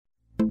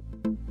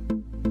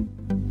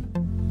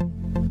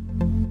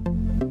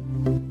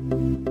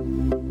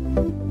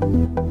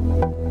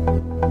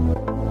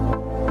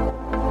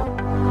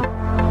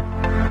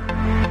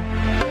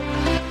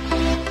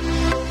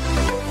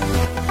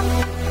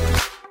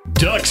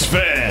Ducks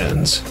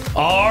fans,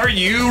 are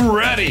you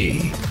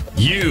ready?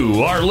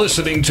 You are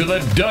listening to the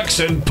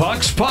Ducks and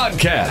Pucks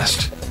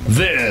podcast.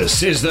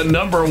 This is the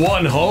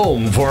 #1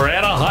 home for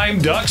Anaheim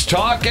Ducks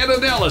talk and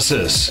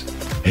analysis.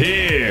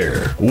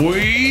 Here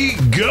we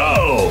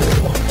go.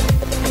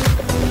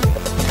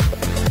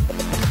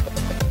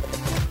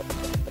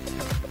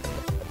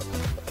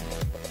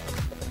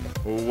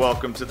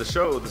 Welcome to the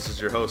show. This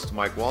is your host,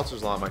 Mike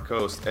Walters, along with my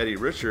co-host, Eddie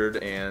Richard,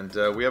 and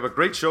we have a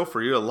great show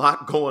for you. A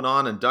lot going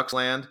on in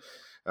Ducksland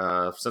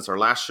since our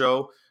last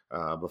show.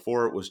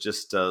 Before it was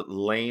just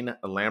Lane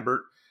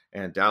Lambert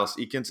and Dallas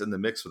Eakins in the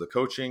mix for the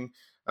coaching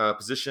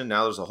position.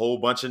 Now there's a whole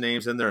bunch of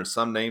names in there, and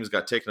some names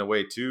got taken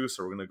away too,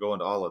 so we're going to go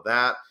into all of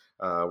that.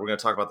 We're going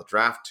to talk about the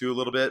draft too a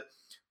little bit,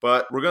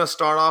 but we're going to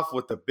start off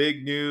with the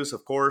big news,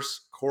 of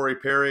course. Corey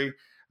Perry,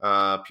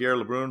 Pierre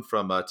LeBrun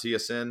from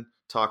TSN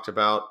talked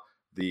about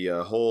the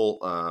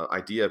whole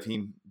idea of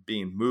him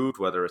being moved,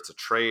 whether it's a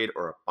trade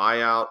or a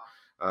buyout.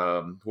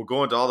 We'll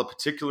go into all the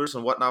particulars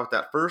and whatnot with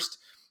that first.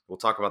 We'll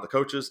talk about the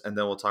coaches, and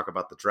then we'll talk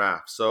about the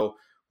draft. So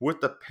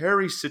with the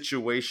Perry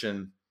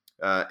situation,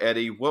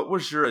 Eddie, what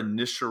was your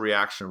initial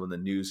reaction when the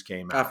news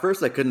came out? At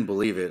first, I couldn't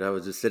believe it. I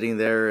was just sitting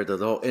there. The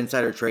whole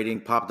insider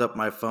trading popped up on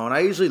my phone. I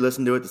usually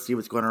listen to it to see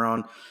what's going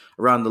on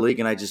around the league,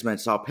 and I just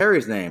saw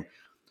Perry's name.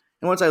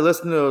 And once I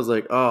listened to it, I was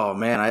like, oh,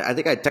 man, I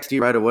think I texted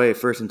you right away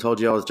first and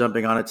told you I was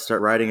jumping on it to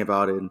start writing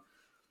about it. And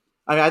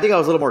I think I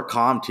was a little more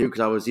calm, too,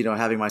 because I was,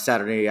 having my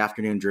Saturday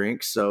afternoon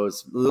drinks. So I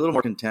was a little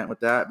more content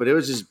with that. But it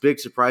was just big,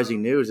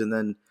 surprising news. And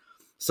then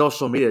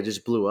social media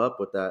just blew up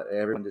with that.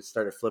 Everyone just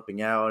started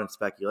flipping out and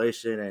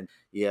speculation. And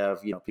you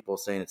have, people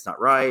saying it's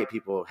not right,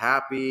 people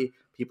happy,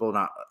 people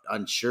not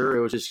unsure. It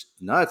was just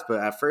nuts.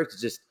 But at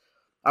first,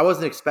 I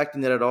wasn't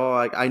expecting that at all.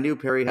 I knew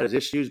Perry had his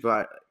issues,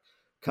 but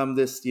come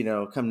next season,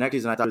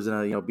 I thought he was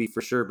going to, be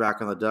for sure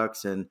back on the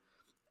Ducks. And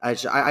I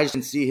just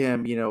didn't see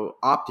him,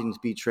 opting to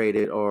be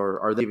traded or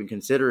are they even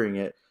considering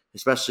it,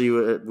 especially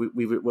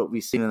what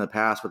we've seen in the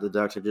past with the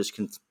Ducks are just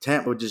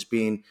content with just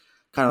being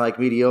kind of like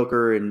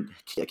mediocre and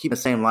keeping the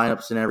same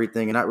lineups and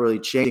everything and not really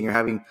changing or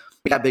having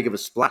that big of a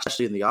splash,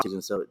 especially in the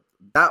offseason. So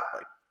that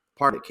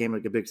part of it came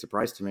like a big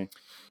surprise to me.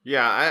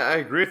 Yeah, I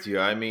agree with you.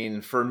 I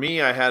mean, for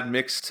me, I had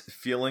mixed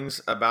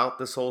feelings about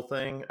this whole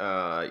thing.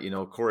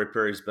 Corey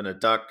Perry's been a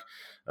Duck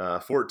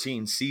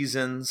 14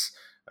 seasons.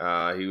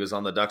 He was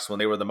on the Ducks when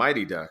they were the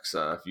Mighty Ducks.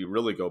 If you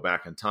really go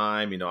back in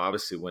time,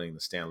 obviously winning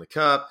the Stanley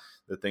Cup,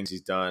 the things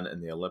he's done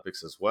in the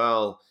Olympics as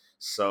well.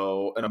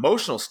 So an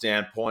emotional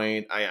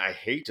standpoint, I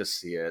hate to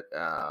see it.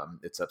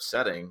 It's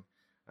upsetting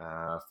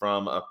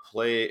from a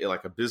play,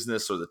 like a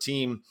business or the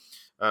team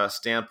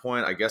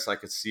standpoint. I guess I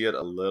could see it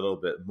a little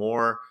bit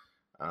more.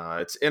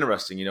 It's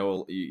interesting.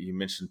 You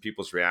mentioned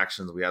people's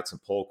reactions. We had some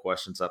poll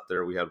questions up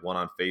there. We had one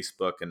on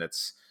Facebook, and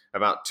it's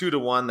about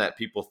 2-1 that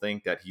people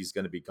think that he's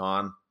going to be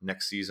gone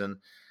next season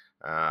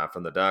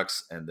from the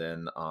Ducks. And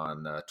then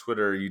on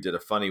Twitter, you did a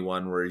funny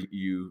one where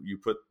you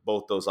put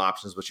both those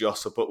options, but you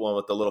also put one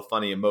with the little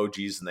funny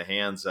emojis and the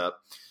hands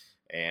up.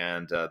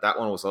 And that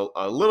one was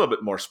a little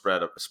bit more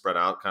spread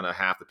out, kind of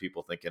half the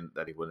people thinking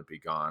that he wouldn't be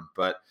gone.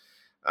 But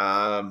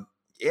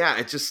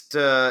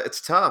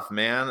it's tough,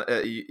 man.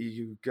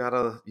 You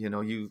gotta,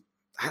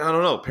 I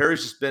don't know.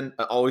 Perry's just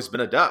always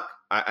been a Duck.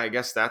 I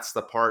guess that's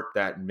the part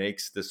that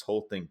makes this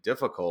whole thing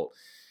difficult.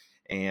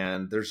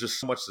 And there's just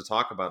so much to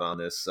talk about on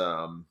this.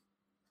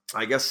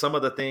 I guess some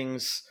of the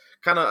things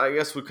we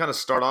kind of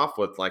start off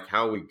with like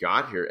how we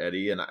got here,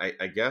 Eddie. And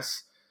I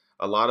guess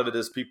a lot of it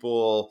is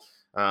people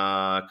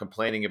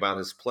complaining about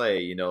his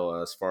play,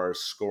 as far as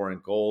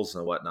scoring goals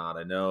and whatnot.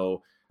 I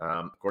know,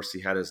 of course, he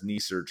had his knee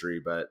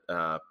surgery, but,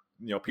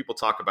 people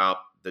talk about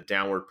the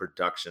downward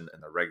production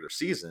in the regular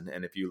season.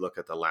 And if you look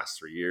at the last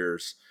 3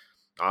 years,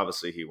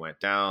 obviously he went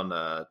down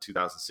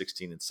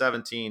 2016 and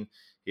 17.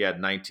 He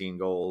had 19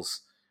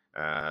 goals.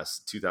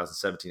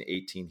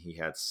 2017-18, he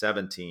had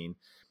 17.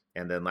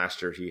 And then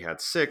last year he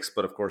had 6,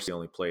 but of course he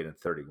only played in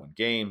 31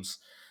 games.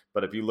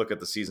 But if you look at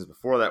the seasons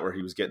before that where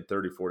he was getting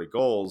 30, 40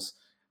 goals,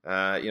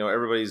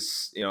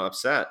 everybody's,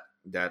 upset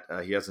that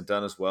he hasn't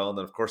done as well. And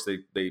then of course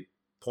they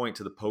point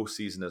to the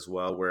postseason as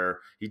well, where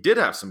he did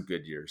have some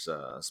good years,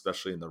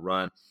 especially in the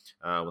run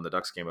when the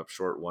Ducks came up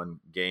short one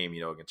game,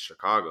 against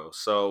Chicago.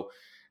 So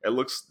it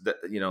looks that,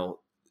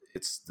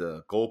 it's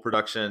the goal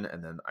production.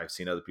 And then I've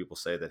seen other people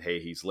say that, hey,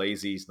 he's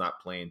lazy. He's not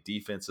playing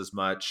defense as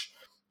much.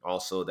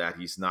 Also that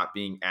he's not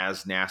being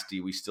as nasty.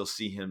 We still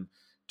see him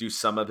do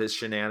some of his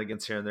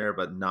shenanigans here and there,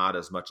 but not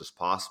as much as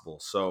possible.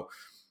 So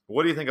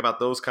what do you think about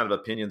those kind of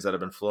opinions that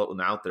have been floating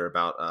out there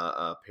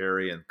about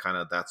Perry, and kind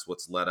of that's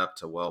what's led up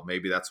to, well,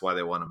 maybe that's why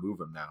they want to move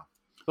him now?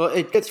 Well,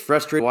 it gets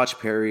frustrating to watch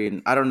Perry,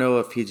 and I don't know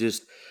if he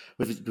just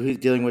was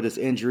dealing with his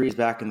injuries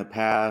back in the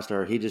past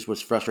or he just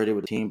was frustrated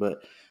with the team.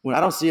 But when I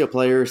don't see a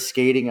player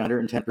skating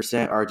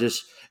 110% or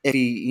just if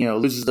he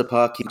loses the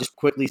puck, he just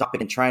quickly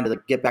stopping and trying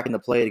to get back in the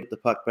play to get the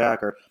puck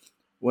back, or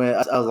when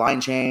a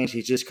line change,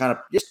 he just kind of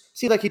just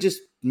seemed like he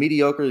just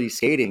mediocrely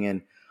skating.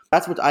 And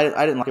that's what I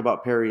didn't like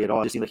about Perry at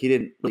all. It just seemed like he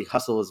didn't really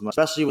hustle as much,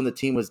 especially when the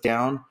team was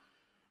down.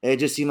 It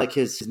just seemed like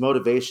his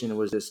motivation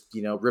was just,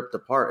 ripped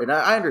apart. And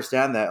I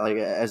understand that, like,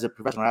 as a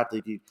professional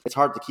athlete, it's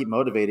hard to keep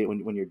motivated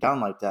when you're down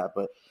like that.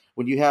 But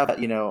when you have,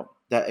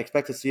 that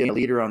expect to see a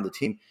leader on the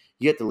team,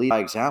 you have to lead by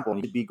example. And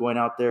you should be going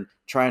out there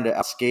trying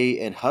to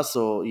skate and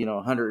hustle,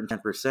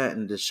 110%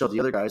 and just show the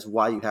other guys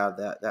why you have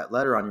that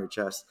letter on your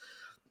chest.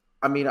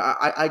 I mean,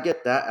 I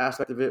get that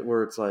aspect of it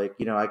where it's like,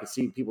 I can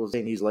see people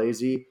saying he's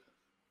lazy.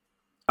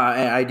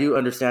 And I do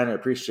understand and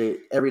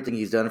appreciate everything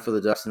he's done for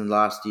the Ducks in the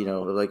last,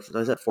 like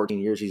I said, 14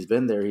 years he's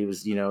been there. He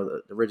was,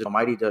 the original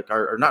Mighty Duck,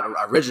 or not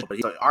original, but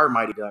he's like our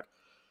Mighty Duck.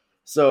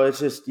 So it's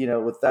just,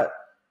 with that,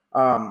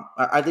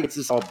 I think it's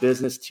just all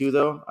business too,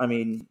 though. I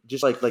mean,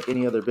 just like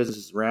any other business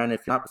is ran,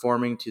 if you're not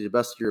performing to the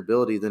best of your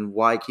ability, then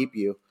why keep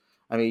you?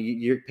 I mean,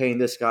 you're paying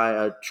this guy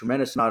a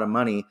tremendous amount of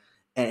money,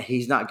 and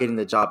he's not getting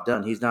the job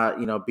done. He's not,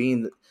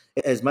 being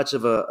as much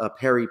of a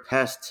Perry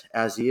pest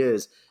as he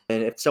is.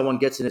 And if someone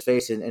gets in his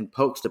face and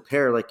pokes the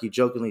pair, like you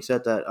jokingly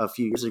said that a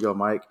few years ago,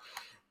 Mike,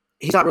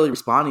 he's not really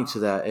responding to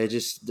that.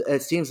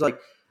 It seems like,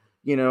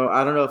 I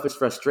don't know if it's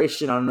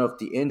frustration. I don't know if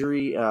the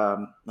injury, I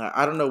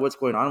don't know what's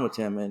going on with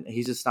him. And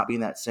he's just not being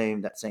that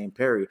same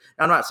Perry.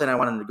 I'm not saying I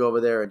want him to go over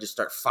there and just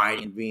start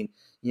fighting, being,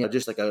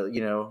 just like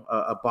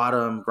a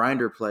bottom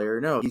grinder player.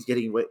 No, he's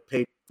getting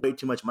paid way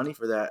too much money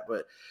for that.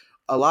 But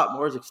a lot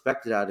more is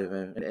expected out of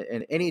him.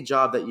 And any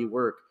job that you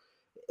work,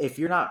 if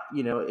you're not,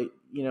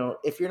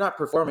 if you're not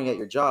performing at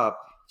your job,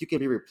 you can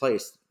be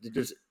replaced.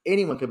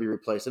 Anyone can be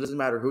replaced. It doesn't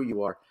matter who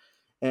you are.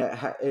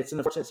 And it's an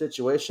unfortunate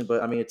situation,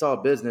 but I mean, it's all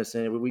business,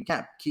 and we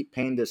can't keep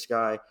paying this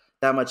guy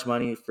that much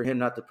money for him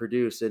not to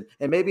produce. And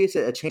maybe it's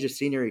a change of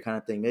scenery kind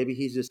of thing. Maybe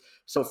he's just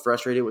so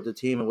frustrated with the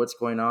team and what's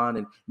going on.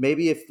 And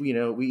maybe if,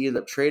 we end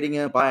up trading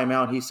him, buy him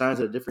out, he signs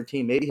at a different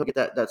team, maybe he'll get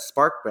that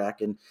spark back.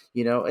 And,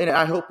 and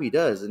I hope he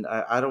does. And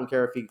I don't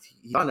care if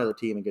he's on another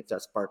team and gets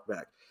that spark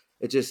back.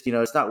 It just,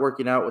 it's not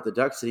working out with the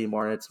Ducks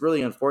anymore. And it's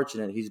really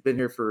unfortunate. He's been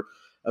here for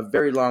a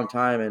very long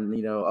time. And,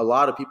 a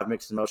lot of people have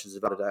mixed emotions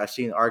about it. I've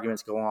seen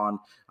arguments go on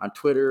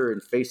Twitter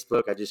and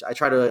Facebook. I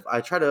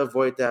try to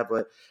avoid that.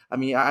 But I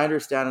mean, I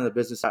understand in the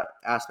business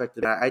aspect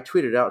of that. I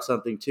tweeted out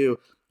something too,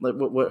 like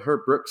what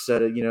Herb Brooks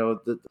said,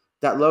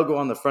 that logo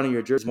on the front of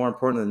your jersey is more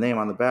important than the name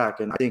on the back.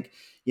 And I think,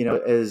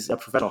 as a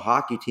professional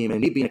hockey team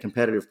and me being a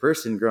competitive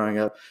person growing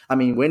up, I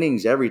mean,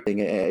 winning's everything.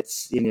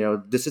 It's,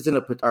 this isn't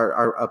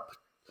a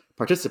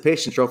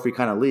participation trophy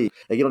kind of league.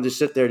 Like, you don't just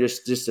sit there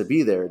just to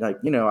be there. Like,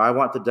 I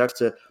want the Ducks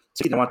to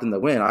succeed. I want them to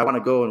win. I want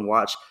to go and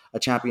watch a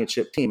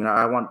championship team, and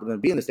I want them to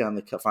be in the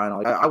Stanley Cup final.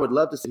 Like, I would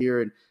love to sit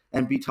here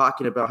and be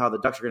talking about how the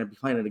Ducks are going to be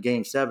playing in a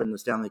Game 7 in the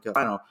Stanley Cup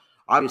final.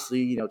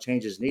 Obviously,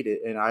 change is needed,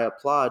 and I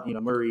applaud,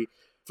 Murray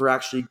for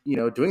actually,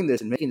 doing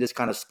this and making this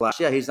kind of splash.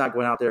 Yeah, he's not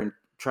going out there and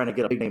trying to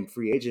get a big name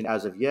free agent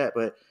as of yet,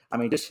 but I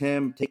mean, just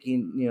him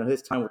taking,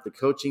 his time with the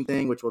coaching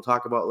thing, which we'll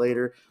talk about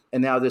later.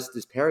 And now this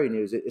Perry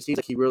news, it seems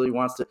like he really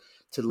wants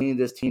to lean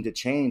this team to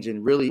change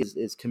and really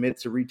is committed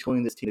to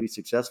retooling this team to be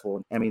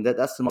successful. I mean,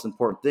 that's the most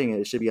important thing.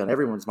 It should be on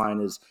everyone's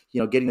mind is,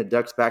 getting the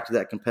Ducks back to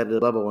that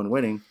competitive level and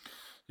winning.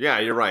 Yeah,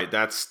 you're right.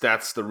 That's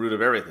the root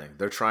of everything.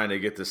 They're trying to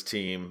get this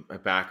team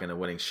back in a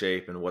winning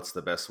shape, and what's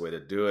the best way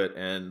to do it.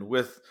 And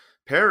with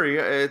Perry,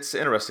 it's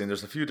interesting.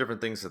 There's a few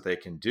different things that they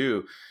can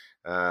do.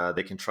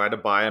 They can try to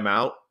buy him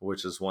out,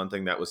 which is one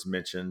thing that was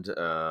mentioned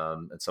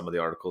in some of the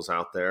articles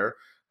out there.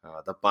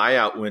 The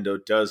buyout window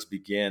does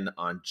begin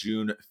on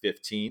June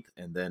 15th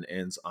and then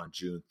ends on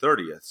June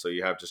 30th. So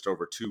you have just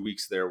over 2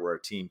 weeks there where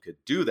a team could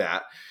do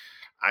that.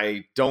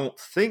 I don't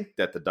think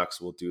that the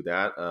Ducks will do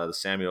that. The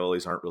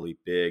Samuelis aren't really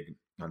big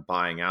on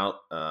buying out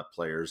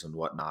players and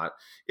whatnot.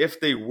 If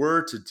they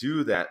were to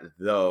do that,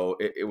 though,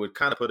 it would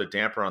kind of put a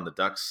damper on the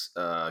Ducks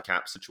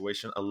cap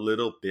situation a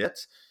little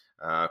bit.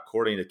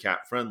 According to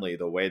Cap Friendly,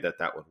 the way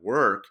that would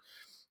work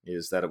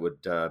is that it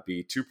would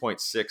be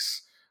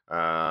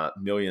 2.6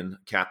 million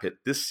cap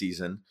hit this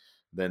season,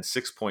 then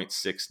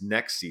 6.6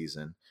 next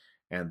season,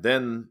 and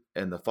then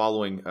in the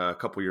following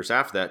couple years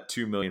after that,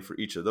 2 million for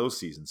each of those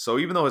seasons. So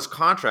even though his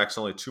contract's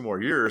only 2 more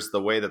years,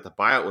 the way that the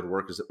buyout would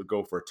work is it would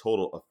go for a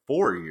total of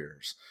 4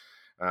 years,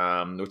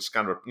 which is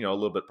kind of a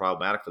little bit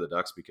problematic for the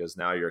Ducks because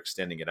now you're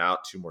extending it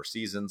out 2 more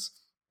seasons.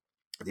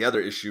 The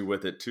other issue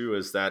with it too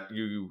is that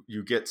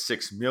you get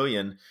 6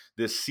 million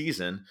this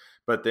season,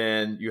 but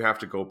then you have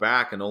to go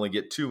back and only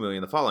get 2 million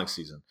the following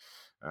season.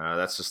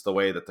 That's just the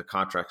way that the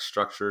contract's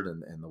structured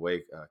and the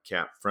way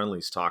Cap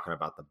Friendly's talking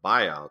about the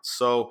buyouts.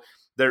 So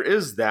there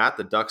is that.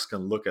 The Ducks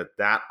can look at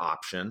that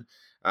option.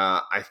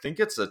 I think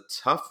it's a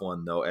tough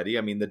one though, Eddie.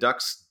 I mean, the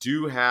Ducks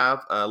do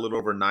have a little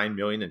over 9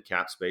 million in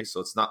cap space, so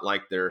it's not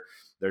like they're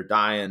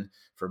dying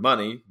for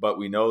money, but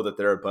we know that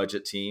they're a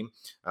budget team.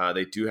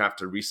 They do have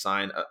to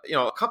re-sign,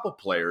 a couple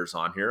players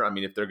on here. I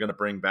mean, if they're going to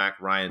bring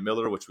back Ryan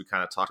Miller, which we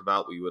kind of talked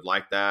about, we would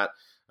like that.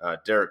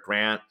 Derek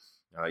Grant,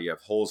 you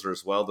have Holzer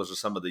as well. Those are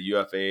some of the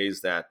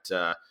UFAs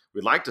that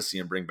we'd like to see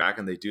them bring back,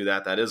 and they do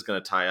that. That is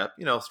going to tie up,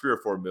 3 or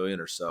 4 million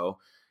or so.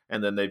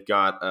 And then they've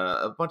got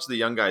a bunch of the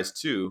young guys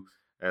too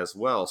as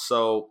well.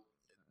 So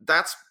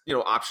that's,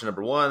 option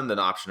number one. Then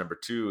option number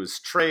two is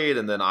trade.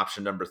 And then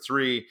option number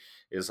three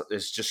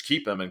is just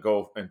keep him and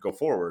go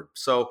forward.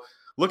 So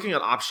looking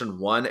at option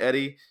one,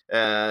 Eddie,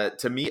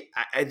 to me,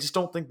 I just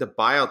don't think the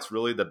buyout's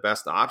really the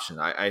best option.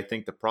 I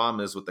think the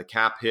problem is with the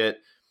cap hit,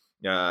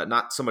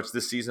 not so much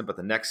this season, but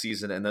the next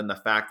season. And then the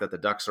fact that the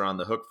Ducks are on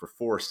the hook for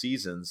 4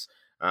 seasons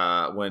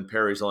when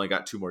Perry's only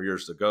got 2 more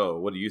years to go.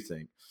 What do you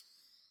think?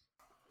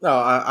 No,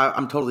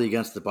 I'm totally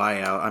against the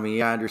buyout. I mean,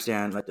 yeah, I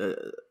understand like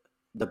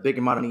the big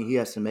amount of money he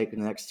has to make in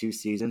the next 2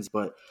 seasons,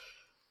 but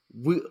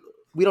we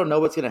don't know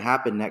what's going to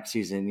happen next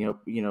season.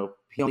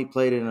 He only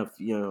played in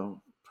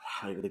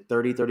like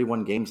 30,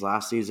 31 games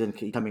last season,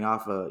 coming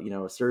off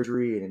a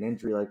surgery and an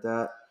injury like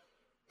that.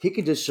 He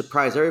can just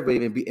surprise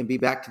everybody and be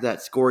back to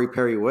that Corey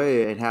Perry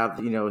way and have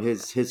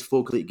his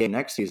full complete game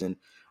next season.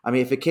 I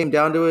mean, if it came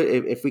down to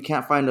it, if we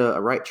can't find a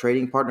right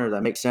trading partner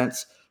that makes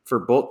sense for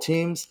both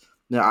teams,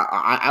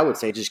 I would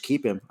say just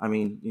keep him. I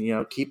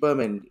mean, keep him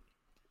and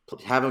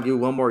have him do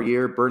 1 more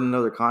year, burn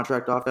another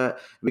contract off that.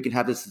 We can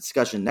have this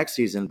discussion next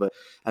season. But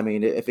I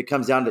mean, if it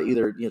comes down to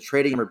either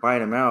trading him or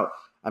buying him out,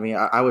 I mean,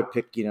 I would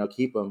pick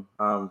keep him.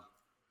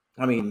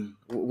 I mean,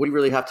 what do you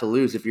really have to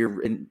lose if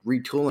you're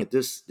retooling at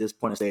this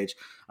point of stage?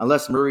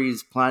 Unless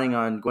Murray's planning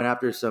on going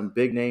after some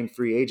big name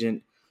free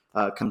agent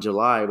come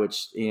July,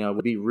 which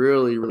would be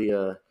really, really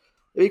it'd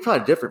be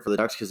probably different for the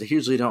Ducks because they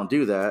usually don't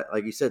do that.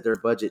 Like you said, they're a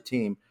budget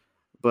team.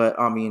 But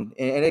I mean,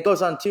 and it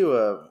goes on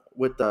too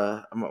with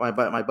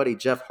my buddy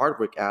Jeff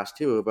Hardwick asked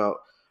too about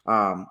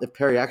if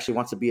Perry actually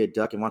wants to be a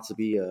Duck and wants to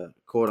be a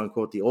quote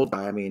unquote the old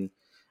guy. I mean,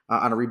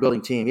 on a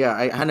rebuilding team, yeah,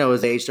 I know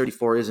his age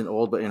 34 isn't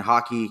old, but in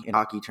hockey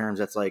terms,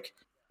 that's like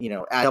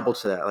add double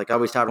to that. Like I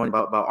always talk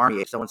about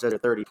Army age. Someone said they're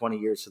 30, 20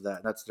 years to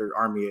that. That's their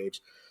Army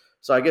age.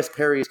 So I guess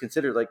Perry is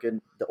considered like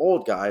the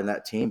old guy in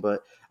that team.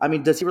 But I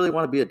mean, does he really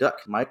want to be a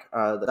Duck, Mike?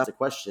 That's the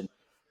question.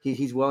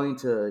 He's willing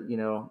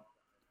to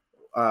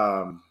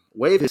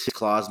waive his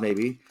clause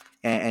maybe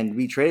and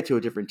be traded to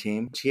a different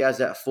team. He has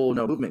that full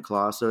no movement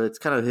clause, so it's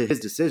kind of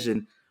his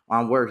decision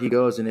on where he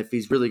goes and if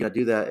he's really going to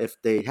do that.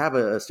 If they have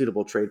a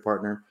suitable trade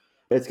partner,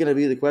 it's going to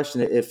be the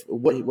question if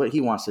what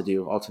he wants to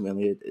do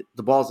ultimately.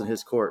 The ball's in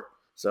his court.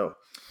 So.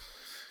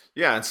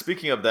 Yeah, and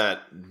speaking of that,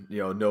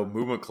 no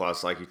movement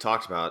clause like you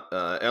talked about,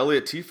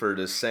 Elliot Tieford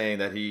is saying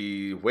that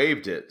he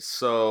waived it.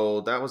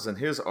 So that was in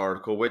his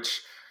article,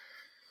 which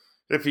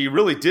if he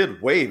really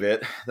did waive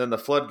it, then the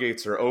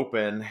floodgates are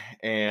open.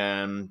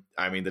 And,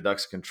 I mean, the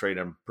Ducks can trade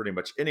him pretty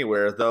much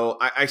anywhere, though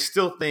I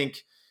still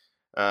think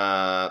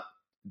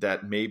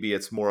that maybe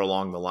it's more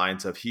along the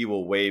lines of he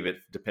will waive it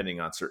depending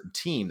on certain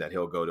team that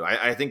he'll go to.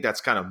 I think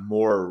that's kind of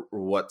more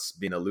what's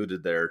being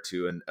alluded there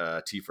to in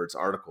Tieford's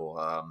article.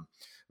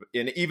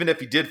 And even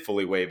if he did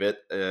fully waive it,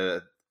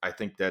 I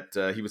think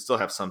that he would still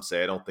have some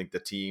say. I don't think the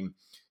team,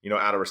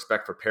 out of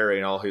respect for Perry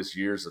and all his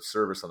years of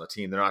service on the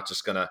team, they're not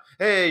just going to,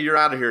 hey, you're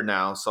out of here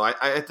now. So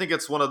I think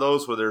it's one of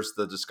those where there's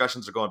the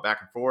discussions are going back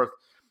and forth,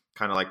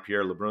 kind of like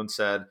Pierre LeBrun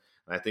said.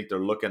 And I think they're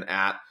looking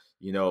at,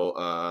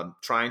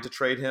 trying to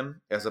trade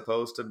him as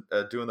opposed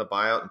to doing the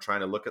buyout and trying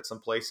to look at some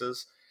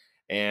places.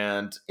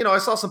 And, I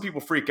saw some people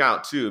freak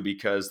out too,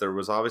 because there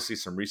was obviously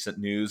some recent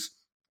news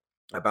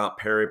about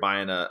Perry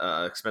buying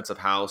a expensive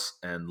house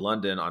in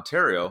London,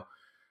 Ontario,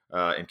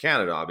 in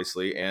Canada,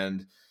 obviously.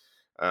 And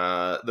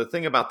the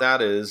thing about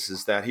that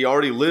is that he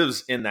already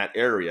lives in that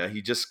area.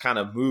 He just kind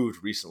of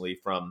moved recently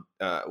from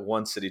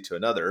one city to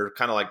another,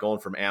 kind of like going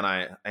from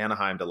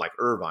Anaheim to like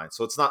Irvine.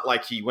 So it's not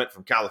like he went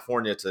from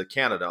California to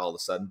Canada all of a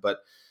sudden.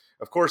 But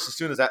of course, as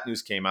soon as that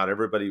news came out,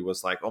 everybody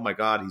was like, oh my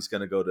God, he's going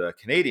to go to a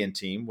Canadian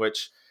team,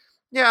 which,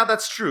 yeah,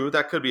 that's true.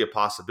 That could be a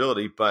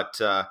possibility. But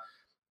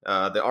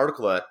the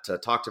article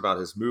that talked about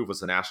his move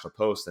was the National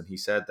Post, and he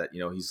said that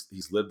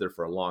he's lived there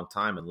for a long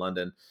time in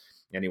London,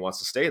 and he wants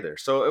to stay there.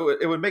 So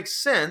it would make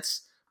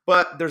sense,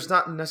 but there's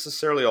not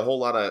necessarily a whole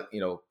lot of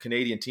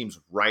Canadian teams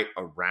right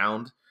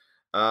around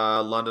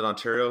London,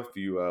 Ontario. If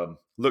you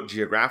look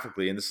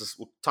geographically, and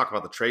we'll talk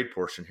about the trade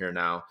portion here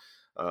now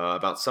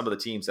about some of the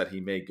teams that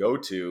he may go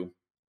to.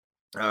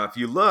 If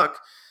you look,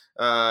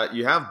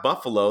 you have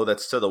Buffalo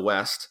that's to the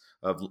west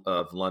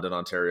of London,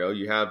 Ontario.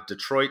 You have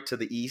Detroit to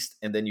the east,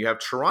 and then you have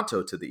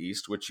Toronto to the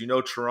east, which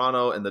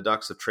Toronto and the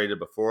Ducks have traded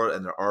before,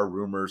 and there are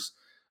rumors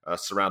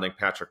surrounding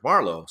Patrick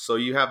Marleau. So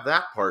you have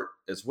that part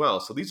as well.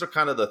 So these are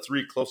kind of the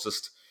 3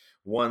 closest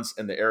ones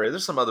in the area.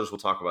 There's some others we'll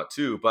talk about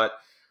too, but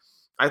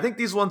I think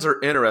these ones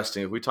are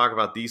interesting. If we talk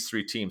about these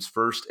 3 teams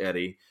first,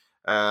 Eddie,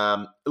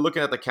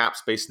 looking at the cap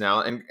space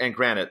now, and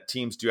granted,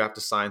 teams do have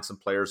to sign some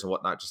players and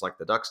whatnot, just like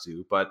the Ducks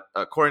do, but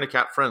according to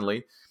Cap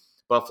Friendly,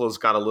 Buffalo's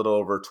got a little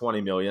over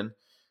 $20 million.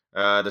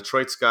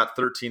 Detroit's got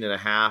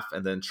 13.5,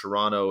 and then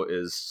Toronto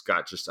is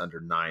got just under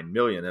 $9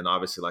 million. And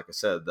obviously, like I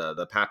said,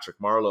 the Patrick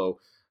Marleau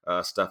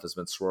stuff has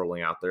been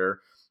swirling out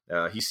there.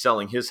 He's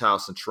selling his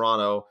house in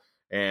Toronto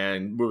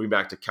and moving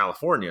back to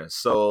California.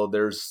 So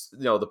there's,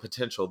 the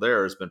potential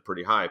there has been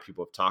pretty high.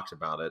 People have talked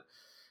about it.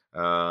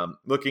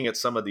 Looking at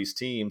some of these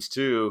teams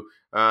too,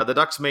 the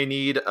Ducks may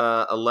need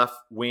a left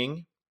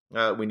wing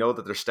We know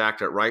that they're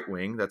stacked at right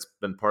wing. That's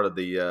been part of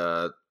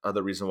the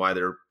other reason why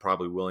they're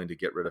probably willing to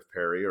get rid of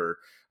Perry or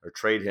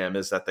trade him,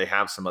 is that they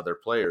have some other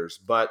players.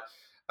 But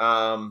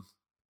if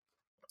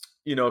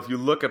you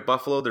look at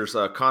Buffalo, there's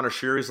Connor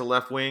Sheary's a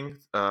left wing,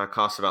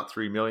 costs about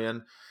 $3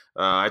 million.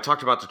 I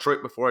talked about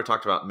Detroit before. I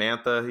talked about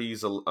Mantha.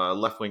 He's a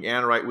left wing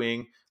and right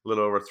wing, a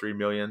little over $3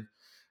 million.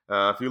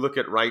 If you look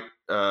at right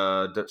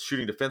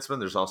shooting defenseman,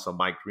 there's also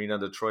Mike Green on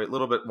Detroit, a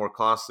little bit more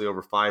costly,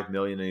 over $5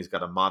 million, and he's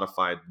got a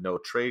modified no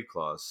trade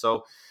clause.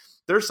 So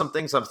there's some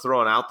things I'm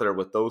throwing out there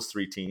with those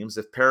three teams.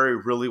 If Perry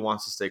really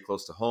wants to stay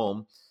close to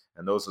home,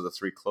 and those are the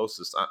three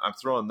closest, I'm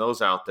throwing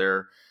those out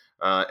there.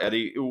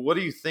 Eddie, what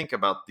do you think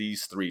about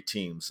these three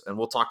teams? And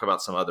we'll talk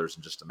about some others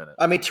in just a minute.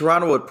 I mean,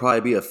 Toronto would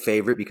probably be a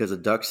favorite because the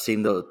Ducks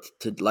seem to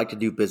like to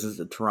do business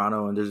at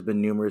Toronto, and there's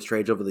been numerous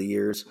trades over the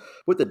years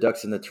with the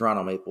Ducks and the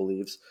Toronto Maple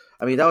Leafs.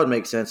 I mean, that would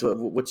make sense.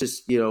 What's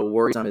just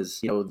worrisome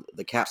is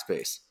the cap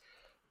space.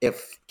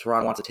 If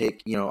Toronto wants to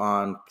take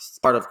on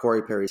part of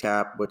Corey Perry's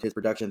cap with his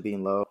production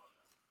being low,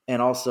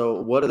 and also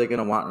what are they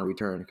going to want in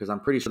return? Because I'm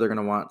pretty sure they're going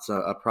to want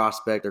a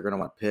prospect. They're going to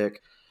want a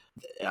pick.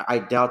 I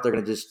doubt they're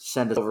going to just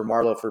send us over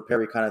Marleau for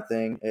Perry kind of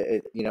thing.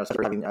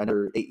 Having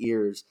under 8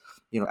 years,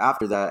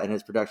 after that, and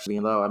his production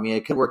being low. I mean,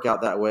 it could work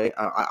out that way.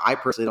 I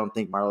personally don't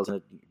think Marleau's going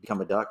to become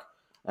a Duck.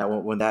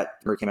 When that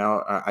rumor came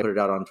out, I put it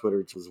out on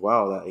Twitter as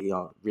well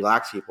that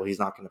relax, people. He's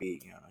not going to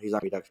be he's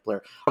not going to be a Ducks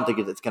player. I don't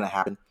think it's going to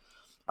happen.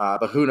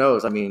 But who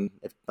knows? I mean,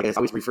 I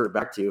always refer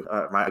back to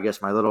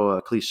my little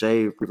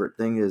cliche revert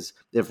thing is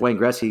if Wayne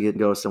Gretzky can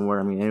go somewhere,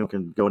 I mean, anyone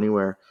can go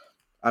anywhere.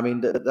 I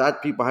mean,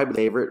 that people have a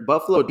favorite.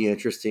 Buffalo would be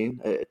interesting.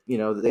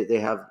 They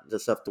have the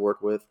stuff to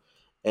work with,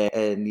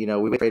 and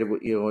we traded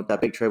that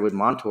big trade with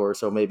Montour,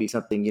 so maybe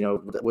something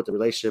with the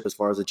relationship as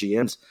far as the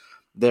GMs,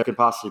 they can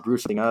possibly brew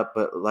something up.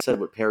 But like I said,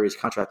 with Perry's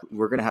contract,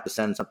 we're going to have to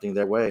send something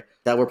their way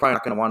that we're probably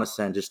not going to want to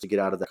send just to get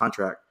out of the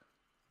contract.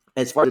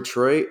 As far as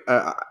Detroit,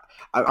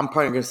 I'm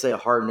probably going to say a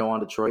hard no on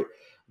Detroit.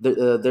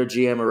 Their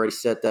GM already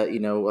said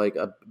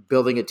that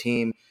building a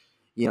team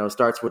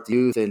starts with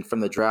youth and from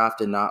the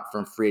draft and not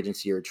from free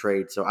agency or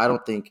trade. So I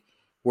don't think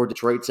where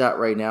Detroit's at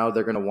right now,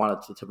 they're going to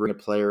want to bring a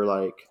player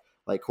like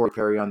Corey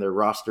Perry on their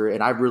roster.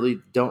 And I really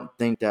don't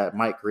think that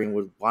Mike Green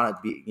would want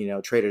to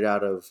be, traded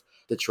out of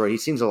Detroit. He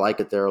seems to like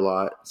it there a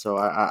lot. So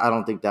I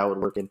don't think that would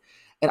work. And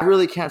I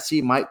really can't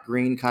see Mike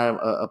Green kind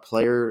of a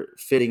player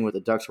fitting with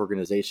the Ducks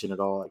organization at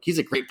all. Like, he's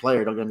a great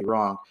player, don't get me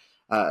wrong,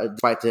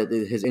 despite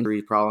his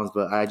injury problems,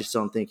 but I just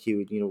don't think he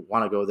would,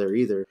 want to go there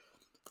either.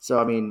 So,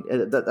 I mean,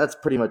 that's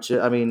pretty much it.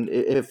 I mean,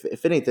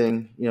 if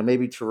anything,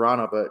 maybe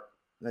Toronto, but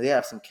they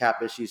have some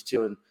cap issues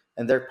too,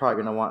 and they're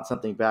probably going to want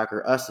something back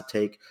or us to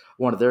take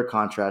one of their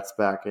contracts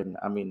back. And,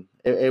 I mean,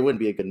 it wouldn't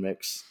be a good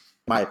mix,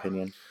 my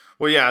opinion.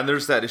 Well, yeah, and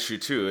there's that issue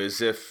too,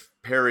 is if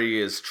Perry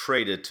is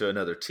traded to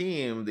another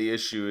team, the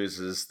issue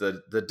is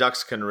that the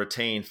Ducks can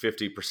retain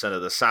 50%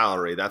 of the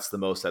salary. That's the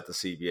most that the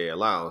CBA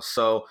allows.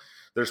 So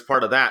there's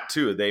part of that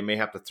too. They may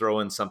have to throw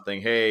in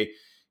something, hey,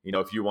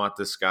 if you want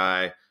this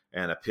guy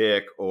and a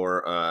pick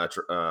or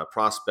a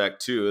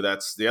prospect too,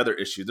 that's the other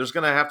issue. There's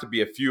going to have to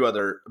be a few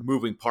other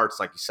moving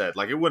parts, like you said.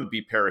 Like, it wouldn't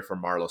be Perry for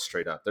Marleau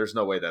straight up. There's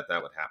no way that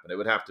would happen. It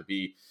would have to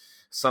be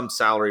some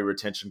salary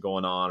retention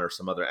going on or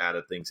some other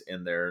added things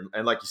in there.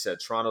 And like you said,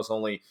 Toronto's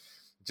only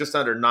just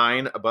under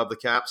 9 above the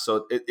cap,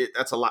 so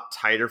that's a lot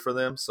tighter for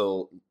them.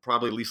 So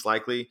probably least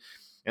likely.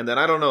 And then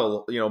I don't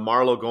know,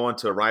 Marleau going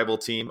to a rival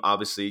team,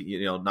 obviously,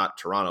 not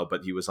Toronto,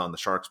 but he was on the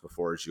Sharks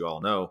before, as you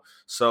all know.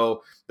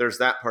 So there's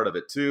that part of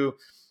it too.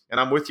 And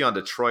I'm with you on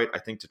Detroit. I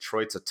think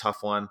Detroit's a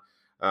tough one.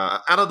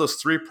 Out of those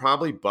three,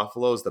 probably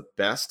Buffalo is the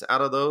best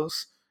out of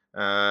those.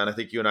 And I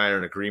think you and I are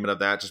in agreement of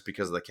that just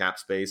because of the cap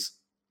space.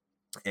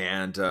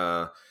 And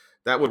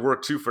that would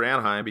work too for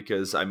Anaheim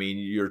because, I mean,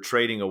 you're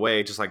trading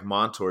away, just like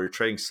Montour, you're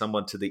trading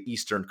someone to the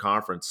Eastern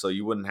Conference, so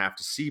you wouldn't have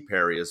to see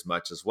Perry as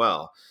much as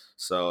well.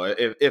 So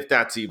if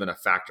that's even a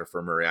factor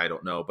for Murray, I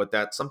don't know. But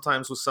that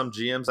sometimes with some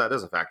GMs, that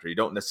is a factor. You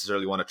don't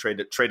necessarily want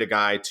to trade a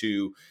guy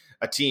to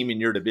a team in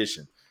your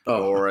division.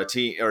 Or a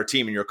team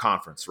in your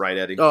conference, right,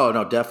 Eddie? Oh,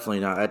 no, definitely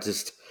not.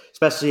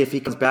 Especially if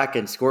he comes back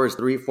and scores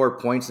 3-4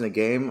 points in a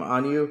game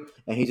on you,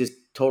 and he just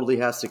totally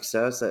has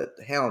success.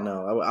 Hell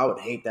no, I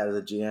would hate that as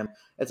a GM.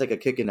 It's like a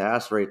kick in the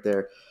ass right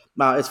there.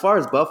 Now, as far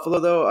as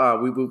Buffalo,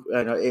 though,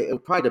 it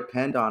would probably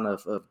depend on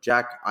if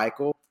Jack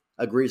Eichel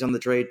agrees on the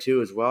trade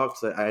too, as well.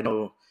 Because I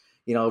know,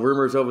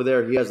 rumors over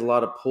there, he has a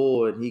lot of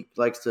pull, and he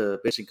likes to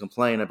basically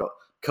complain about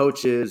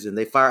coaches, and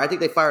I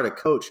think they fired a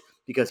coach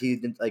because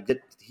he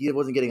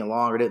wasn't getting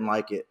along or didn't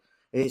like it.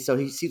 And so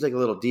he seems like a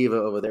little diva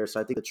over there. So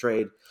I think the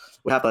trade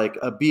would have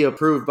to be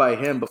approved by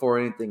him before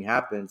anything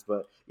happens.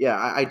 But yeah,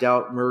 I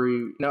doubt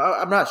Murray.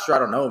 I'm not sure. I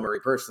don't know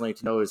Murray personally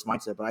to know his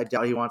mindset, but I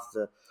doubt he wants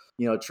to,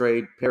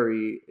 trade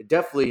Perry.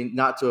 Definitely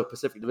not to a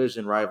Pacific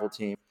Division rival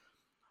team,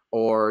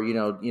 or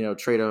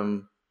trade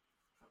him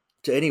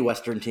to any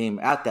Western team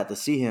at that to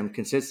see him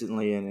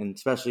consistently and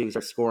especially if he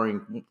starts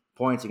scoring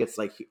points, it gets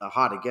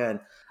hot again.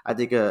 I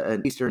think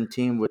an Eastern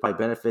team would probably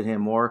benefit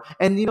him more.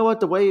 And you know what?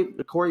 The way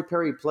Corey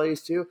Perry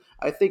plays too,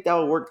 I think that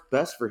will work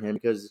best for him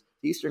because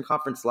the Eastern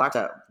Conference lacks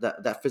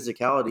that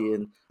physicality,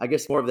 and I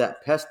guess more of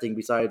that pesting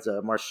besides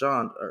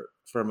Marchand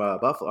from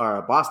Buffalo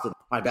or Boston.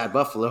 My bad,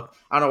 Buffalo.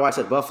 I don't know why I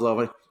said Buffalo.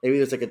 Maybe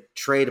there's like a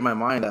trade in my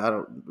mind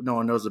that no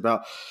one knows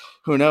about.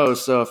 Who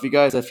knows? So if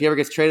he ever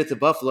gets traded to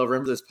Buffalo,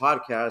 remember this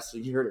podcast. So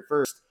you heard it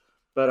first.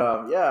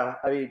 But yeah,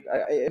 I mean,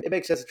 it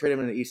makes sense to trade him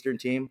in an Eastern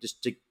team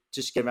just to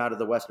get him out of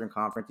the Western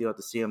Conference. You don't have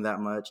to see him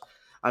that much.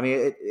 I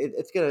mean,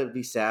 it's going to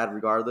be sad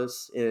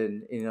regardless.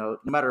 And, no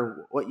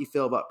matter what you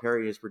feel about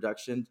Perry and his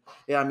production,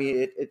 yeah, I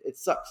mean, it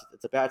sucks.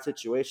 It's a bad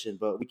situation,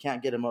 but we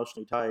can't get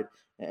emotionally tied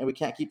and we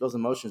can't keep those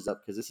emotions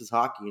up because this is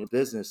hockey and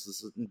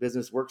business.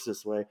 Business works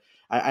this way.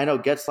 I know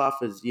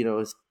Getzlaf is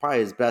probably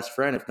his best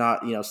friend, if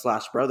not,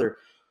 slash brother.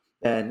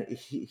 And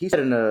he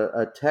said in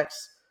a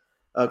text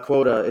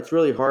quote, it's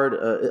really hard,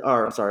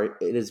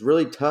 it is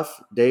really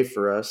tough day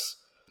for us.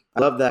 I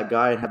love that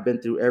guy and have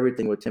been through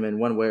everything with him in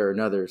one way or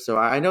another. So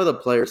I know the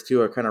players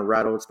too are kind of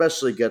rattled,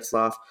 especially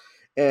Getzlaf.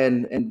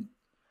 And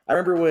I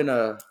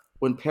remember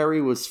when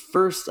Perry was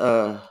first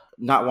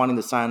not wanting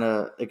to sign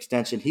an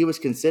extension, he was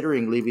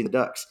considering leaving the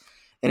Ducks.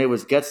 And it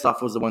was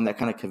Getzlaf was the one that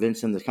kind of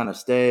convinced him to kind of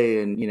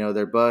stay and,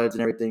 they're buds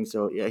and everything.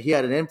 So yeah, he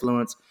had an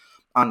influence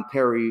on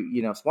Perry,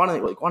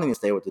 wanting to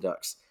stay with the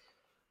Ducks.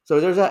 So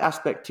there's that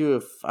aspect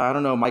too. I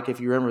don't know, Mike, if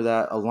you remember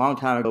that a long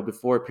time ago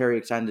before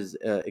Perry signed his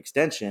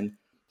extension,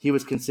 he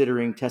was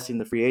considering testing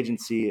the free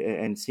agency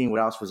and seeing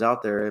what else was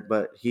out there,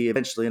 but he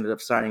eventually ended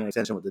up signing an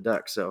extension with the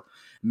Ducks. So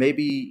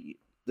maybe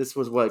this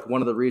was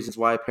one of the reasons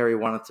why Perry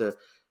wanted to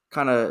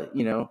kind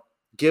of,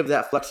 give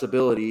that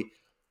flexibility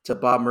to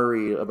Bob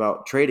Murray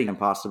about trading him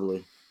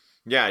possibly.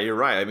 Yeah, you're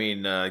right. I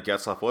mean,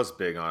 Getzlaf was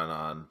big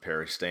on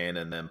Perry staying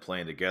and then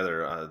playing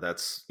together.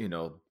 That's,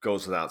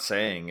 goes without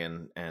saying.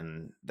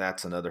 And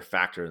that's another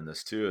factor in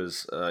this too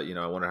is, I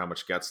wonder how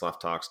much Getzlaf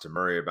talks to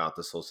Murray about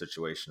this whole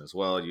situation as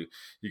well. You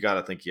got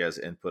to think he has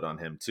input on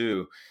him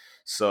too.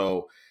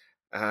 So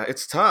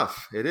it's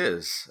tough. It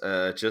is,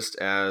 just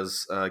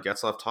as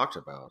Getzlaf talked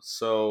about.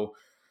 So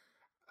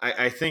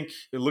I think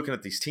looking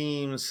at these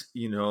teams,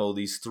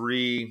 these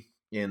three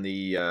in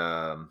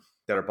the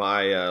that are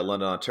by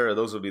London, Ontario,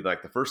 those would be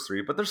like the first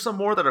three. But there's some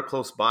more that are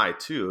close by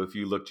too. If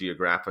you look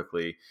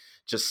geographically,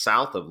 just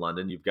south of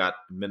London, you've got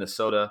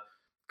Minnesota,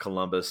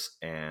 Columbus,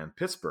 and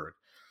Pittsburgh.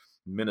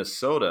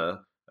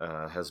 Minnesota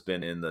has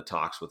been in the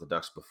talks with the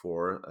Ducks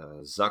before.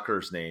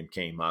 Zucker's name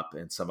came up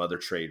in some other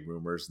trade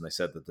rumors, and they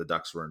said that the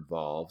Ducks were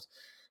involved.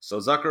 So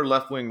Zucker,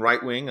 left wing,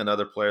 right wing,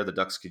 another player the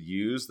Ducks could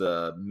use.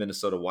 The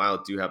Minnesota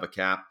Wild do have a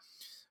cap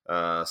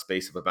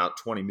space of about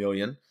 $20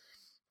 million.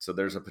 So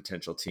there's a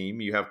potential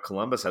team. You have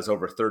Columbus has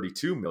over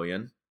 $32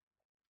 million.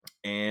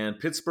 And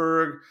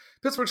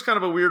Pittsburgh's kind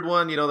of a weird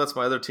one. That's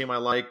my other team I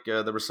like.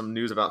 There was some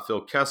news about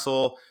Phil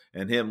Kessel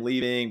and him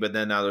leaving, but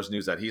then now there's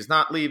news that he's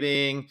not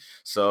leaving.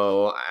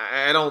 So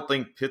I don't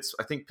think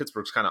I think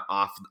Pittsburgh's kind of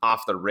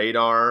off the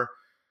radar.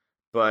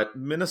 But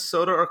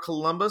Minnesota or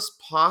Columbus,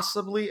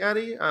 possibly,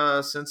 Eddie,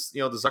 since,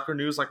 the Zucker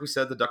news, like we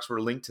said, the Ducks were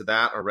linked to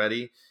that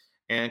already.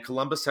 And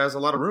Columbus has a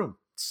lot of room.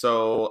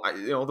 So,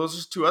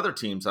 those are two other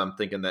teams I'm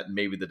thinking that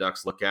maybe the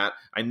Ducks look at.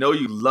 I know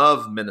you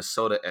love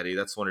Minnesota, Eddie.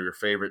 That's one of your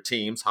favorite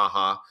teams.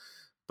 Haha.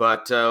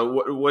 But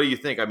what do you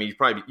think? I mean,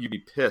 you'd be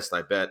pissed,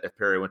 I bet, if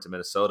Perry went to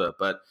Minnesota.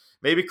 But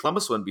maybe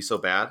Columbus wouldn't be so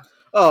bad.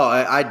 Oh,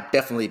 I'd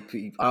definitely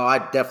be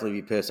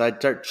pissed. I'd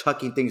start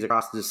chucking things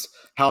across this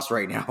house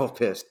right now,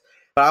 pissed.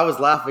 But I was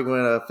laughing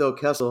when Phil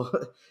Kessel,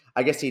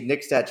 I guess he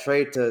nixed that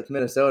trade to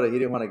Minnesota. He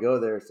didn't want to go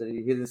there, so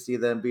he didn't see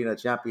them being a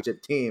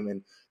championship team,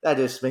 and that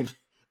just made me.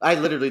 I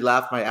literally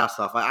laughed my ass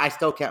off. I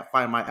still can't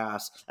find my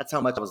ass. That's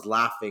how much I was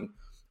laughing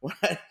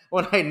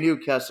when I knew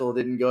Kessel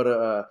didn't go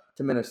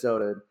to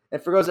Minnesota.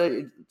 And for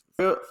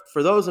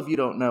those of you who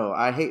don't know,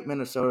 I hate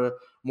Minnesota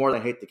more than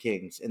I hate the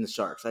Kings and the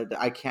Sharks.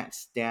 I can't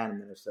stand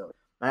Minnesota.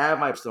 I have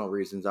my personal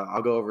reasons.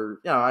 I'll go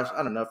over. I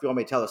don't know if you want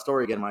me to tell the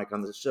story again, Mike,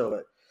 on this show,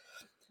 but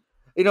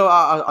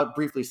I'll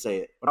briefly say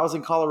it. When I was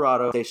in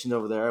Colorado, stationed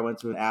over there, I went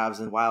to an Avs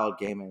and Wild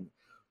game, and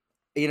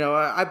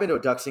I've been to a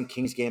Ducks and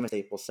Kings game at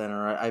Staples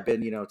Center. I've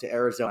been, to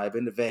Arizona. I've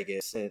been to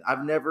Vegas. And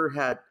I've never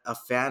had a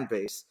fan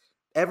base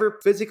ever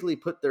physically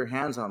put their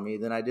hands on me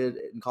than I did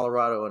in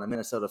Colorado, and a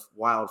Minnesota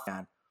Wild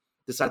fan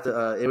decided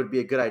it would be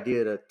a good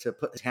idea to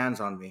put his hands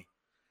on me.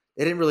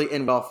 It didn't really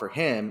end well for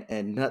him,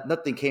 and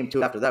nothing came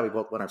to it after that. We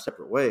both went our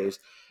separate ways.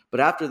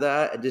 But after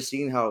that, and just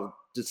seeing how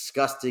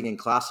disgusting and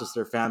classless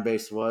their fan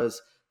base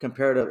was,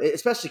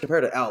 especially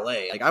compared to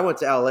LA. Like, I went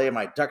to LA in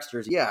my Ducks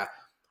jersey. Yeah,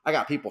 I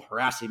got people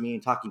harassing me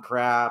and talking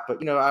crap,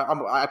 but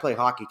I play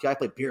hockey too. I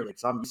play beer league,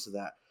 so I'm used to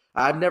that.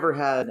 I've never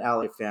had an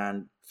LA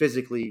fan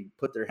physically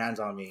put their hands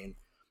on me, and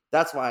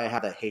that's why I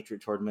have that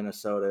hatred toward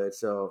Minnesota.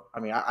 So, I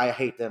mean, I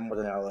hate them more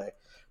than LA.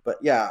 But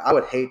yeah, I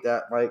would hate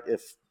that, Mike,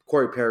 if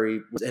Corey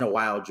Perry was in a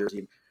Wild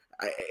jersey.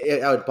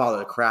 I would bother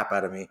the crap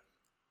out of me.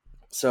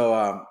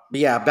 So, but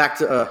yeah, back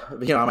to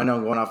I know I'm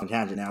going off on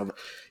tangent now, but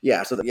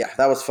yeah. So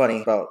that was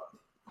funny about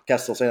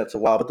Kessel saying it's a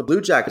while, but the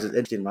Blue Jackets is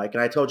interesting, Mike.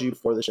 And I told you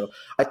before the show,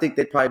 I think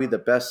they'd probably be the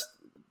best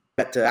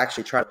bet to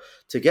actually try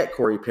to get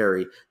Corey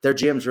Perry. Their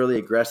GM's really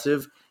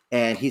aggressive,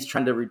 and he's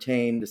trying to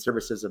retain the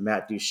services of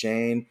Matt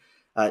Duchene.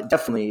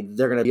 definitely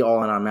they're going to be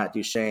all in on Matt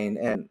Duchene.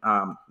 And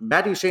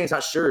Matt Duchene's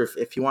not sure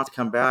if he wants to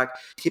come back,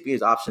 keeping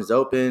his options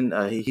open.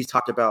 He's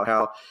talked about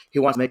how he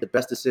wants to make the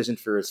best decision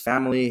for his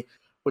family.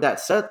 With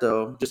that said,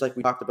 though, just like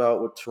we talked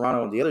about with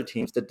Toronto and the other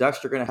teams, the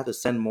Ducks are going to have to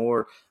send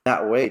more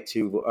that way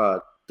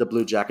to the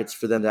Blue Jackets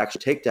for them to actually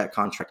take that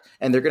contract.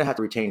 And they're going to have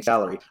to retain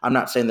salary. I'm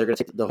not saying they're going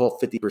to take the whole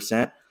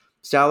 50%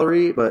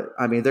 salary, but,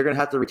 I mean, they're going to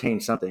have to retain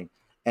something.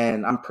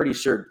 And I'm pretty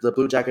sure the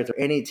Blue Jackets or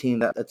any team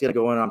that's going to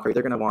go in on Perry,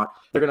 they're going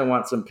to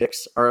want some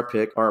picks or a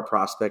pick or a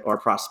prospect or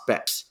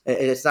prospects.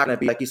 It's not going to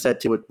be, like you said,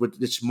 with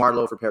just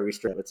Marleau for Perry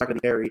straight up. It's not going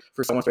to be Perry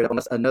for someone straight up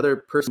unless another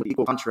person with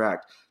equal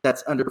contract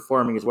that's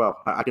underperforming as well.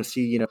 I can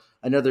see,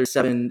 another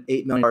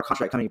 $7-8 million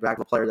contract coming back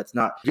with a player that's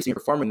not using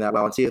performing that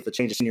well, and see if the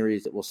change of scenery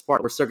that will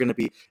spark. We're still going to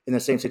be in the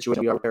same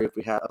situation we are with Perry if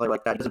we have a player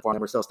like that doesn't perform,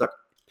 and we're still stuck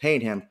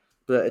paying him.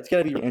 But it's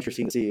going to be really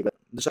interesting to see. But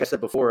just like I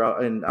said before,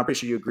 and I'm pretty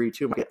sure you agree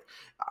too, Mike,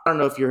 I don't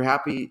know if you're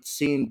happy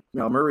seeing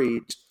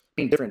Murray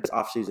being different this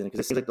offseason, because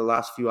it seems like the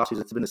last few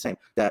offseasons it's been the same.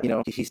 That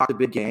he's talked a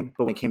big game,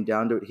 but when it came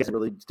down to it, he hasn't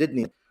really did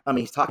anything. I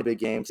mean, he's talked a big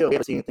game, still he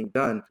hasn't seen anything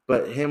done.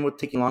 But him with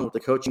taking along with the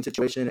coaching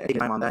situation and taking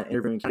time on that,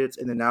 interviewing candidates,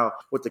 and then now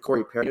with the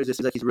Corey Perry news, it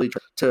seems like he's really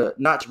trying to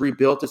not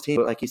rebuild his team,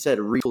 but like he said,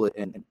 retool it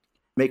and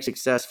make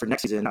success for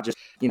next season, not just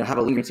have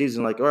a lingering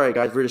season like, all right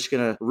guys, we're just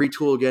gonna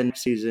retool again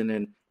next season.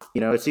 And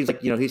it seems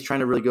like he's trying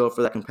to really go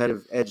for that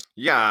competitive edge.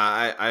 Yeah,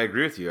 I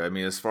agree with you. I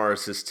mean, as far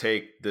as his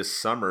take this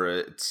summer,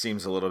 it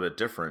seems a little bit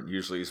different.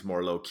 Usually he's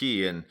more low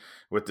key, and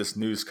with this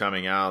news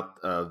coming out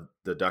of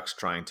the Ducks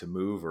trying to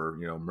move, or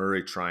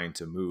Murray trying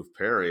to move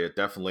Perry, it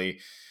definitely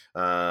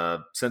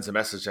sends a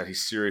message that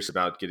he's serious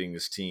about getting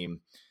this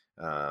team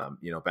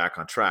back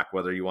on track,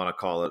 whether you want to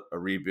call it a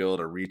rebuild,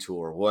 a retool,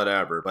 or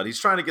whatever. But he's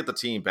trying to get the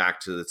team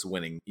back to its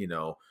winning,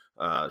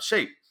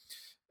 shape.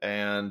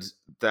 And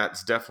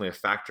that's definitely a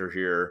factor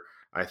here,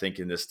 I think,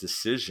 in this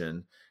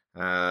decision.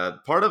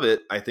 Part of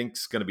it, I think,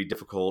 is going to be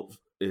difficult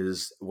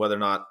is whether or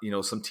not,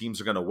 some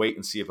teams are going to wait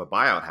and see if a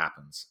buyout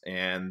happens.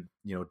 And,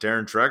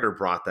 Darren Dreger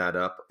brought that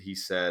up. He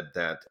said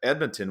that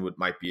Edmonton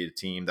might be a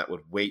team that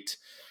would wait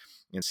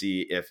and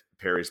see if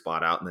Perry's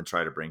bought out and then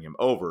try to bring him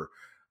over.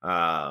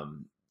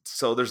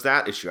 So there's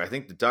that issue. I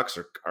think the Ducks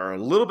are a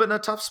little bit in a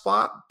tough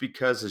spot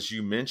because, as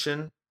you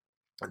mentioned,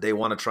 they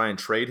want to try and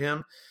trade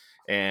him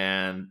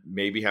and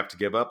maybe have to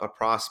give up a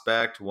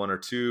prospect, one or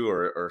two,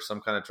 or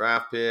some kind of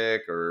draft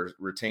pick, or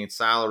retain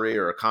salary,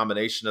 or a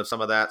combination of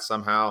some of that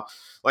somehow.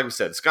 Like we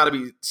said, it's got to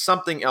be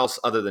something else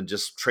other than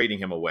just trading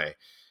him away.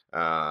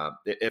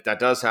 If that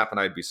does happen,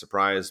 I'd be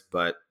surprised,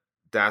 but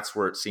that's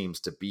where it seems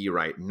to be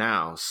right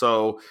now.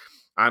 So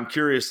I'm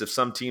curious if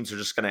some teams are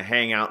just going to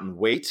hang out and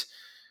wait,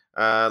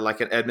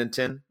 like an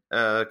Edmonton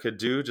could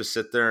do, just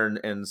sit there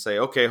and say,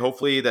 okay,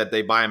 hopefully that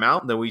they buy him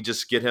out, and then we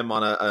just get him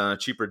on a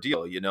cheaper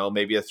deal.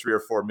 Maybe a $3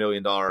 or $4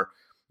 million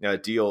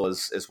deal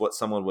is what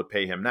someone would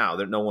pay him now.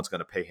 No one's going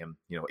to pay him,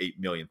 $8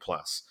 million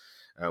plus.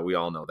 We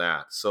all know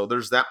that. So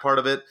there's that part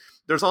of it.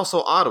 There's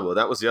also Ottawa.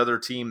 That was the other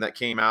team that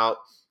came out,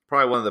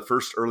 probably one of the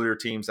first earlier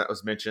teams that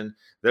was mentioned.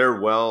 They're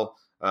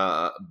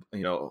as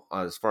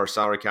far as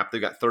salary cap, they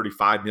got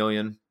 $35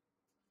 million,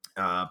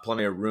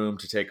 plenty of room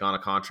to take on a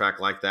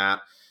contract like that.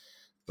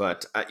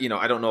 But, I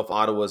don't know if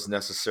Ottawa is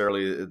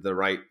necessarily the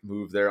right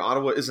move there.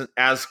 Ottawa isn't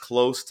as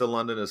close to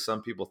London as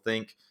some people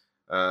think,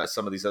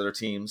 some of these other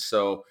teams.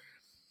 So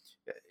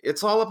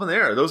it's all up in the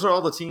air. Those are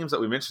all the teams that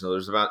we mentioned, though.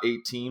 There's about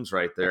 8 teams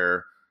right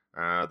there,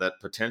 that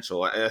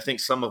potential. I think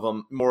some of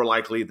them more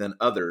likely than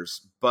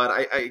others. But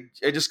I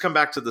just come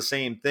back to the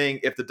same thing.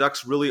 If the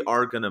Ducks really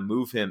are going to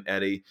move him,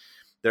 Eddie,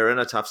 they're in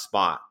a tough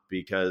spot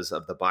because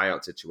of the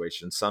buyout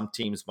situation. Some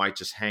teams might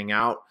just hang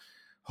out,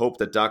 hope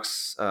the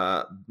Ducks,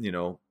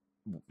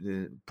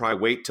 probably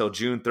wait till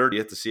June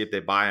 30th to see if they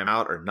buy him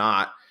out or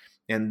not,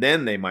 and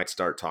then they might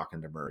start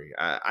talking to Murray.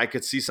 I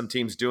could see some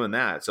teams doing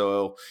that.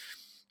 So,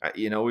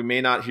 we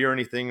may not hear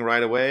anything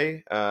right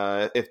away.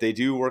 If they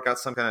do work out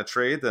some kind of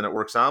trade, then it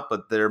works out.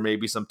 But there may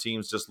be some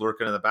teams just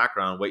lurking in the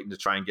background, waiting to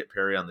try and get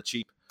Perry on the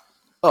cheap.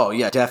 Oh,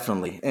 yeah,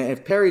 definitely. And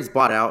if Perry's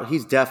bought out,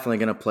 he's definitely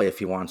going to play if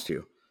he wants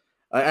to.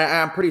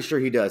 I'm pretty sure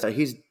he does.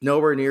 He's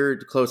nowhere near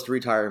close to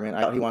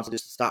retirement. He wants to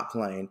just stop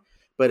playing.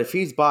 But if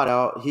he's bought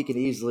out, he can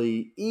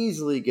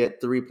easily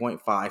get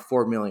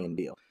 $3.5-4 million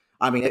deal.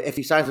 I mean, if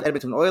he signs with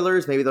Edmonton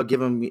Oilers, maybe they'll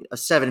give him a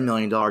 $7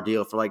 million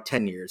deal for like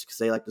 10 years because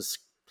they like to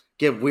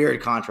give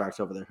weird contracts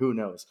over there. Who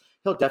knows?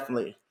 He'll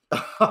definitely.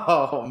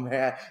 Oh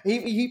man,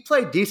 he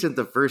played decent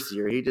the first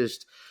year. He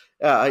just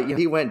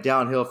he went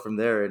downhill from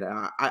there, and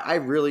I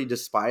really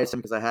despise him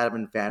because I had him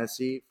in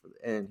fantasy,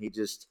 and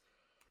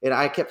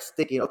I kept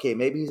thinking, okay,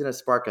 maybe he's in a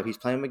spark up. He's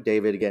playing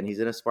McDavid again. He's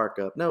in a spark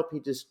up. Nope,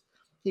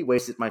 he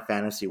wasted my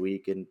fantasy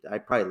week, and I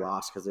probably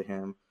lost because of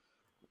him.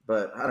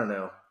 But I don't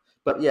know.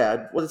 But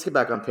yeah, well, let's get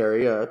back on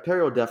Perry.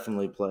 Perry will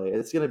definitely play.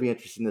 It's going to be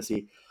interesting to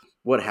see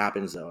what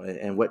happens, though,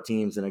 and what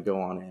team's going to go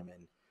on him.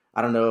 And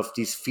I don't know if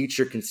these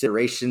future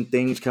consideration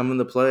things come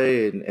into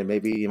play, and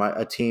maybe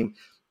a team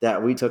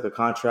that we took a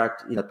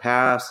contract in the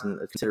past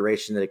and a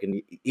consideration that it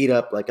can eat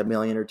up like $1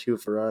 million or $2 million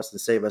for us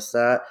and save us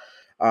that.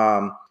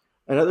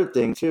 Another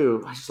thing,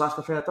 too, I just lost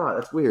my train of thought.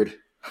 That's weird.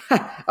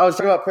 I was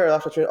talking about Perry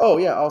last trade. Oh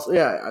yeah, also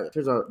yeah.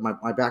 Here's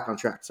my back on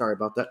track. Sorry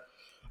about that.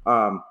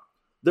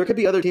 There could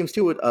be other teams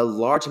too with a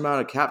large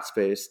amount of cap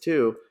space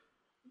too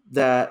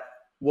that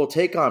will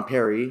take on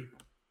Perry,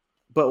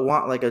 but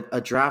want like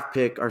a draft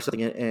pick or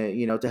something,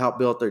 to help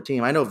build their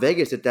team. I know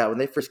Vegas did that when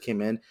they first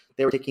came in.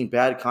 They were taking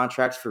bad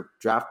contracts for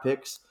draft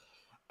picks.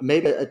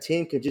 Maybe a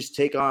team could just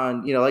take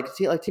on, like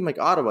a team like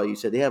Ottawa. You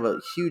said they have a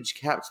huge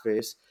cap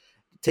space.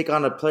 Take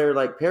on a player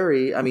like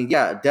Perry. I mean,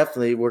 yeah,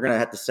 definitely we're gonna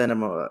have to send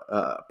him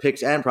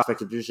picks and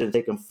prospects position and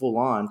take him full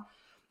on.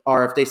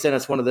 Or if they send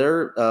us one of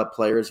their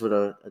players with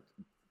a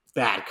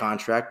bad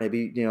contract,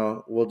 maybe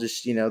we'll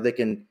just they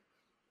can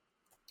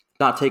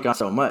not take on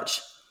so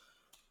much.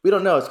 We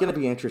don't know. It's going to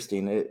be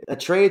interesting. A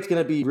trade's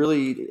going to be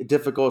really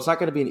difficult. It's not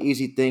going to be an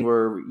easy thing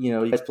where,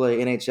 you guys play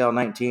NHL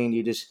 19,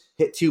 you just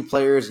hit two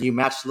players, and you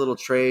match the little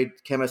trade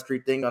chemistry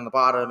thing on the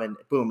bottom, and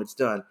boom, it's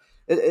done.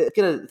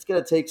 It's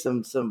gonna take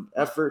some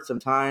effort, some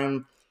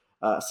time,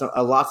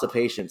 lots of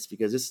patience,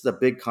 because this is a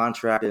big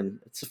contract, and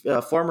it's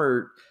a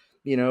former,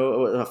 a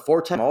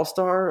 4-time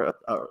All-Star,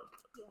 a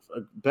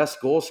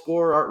best goal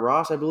scorer, Art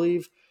Ross, I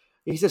believe.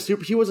 He was a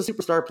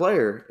superstar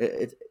player.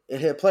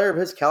 A player of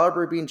his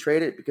caliber being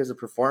traded because of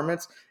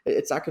performance,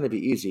 it's not going to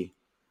be easy,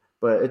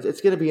 but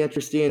it's going to be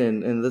interesting.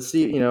 And let's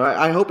see.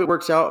 I hope it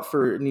works out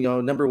for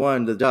number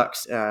one, the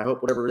Ducks. I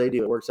hope whatever they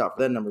do, it works out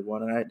for them. Number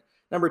one, and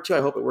number two,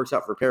 I hope it works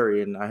out for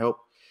Perry, and I hope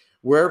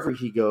wherever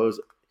he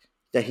goes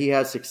that he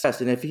has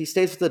success. And if he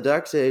stays with the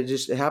Ducks, it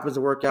happens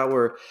to work out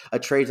where a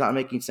trade's not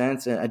making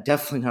sense, and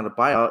definitely not a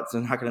buyout. It's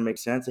not going to make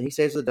sense. And he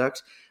stays with the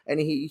Ducks, and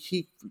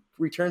he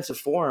returns to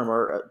form,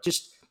 or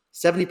just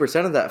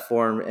 70% of that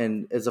form,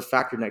 and is a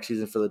factor next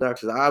season for the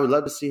Ducks. I would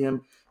love to see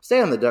him stay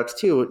on the Ducks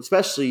too,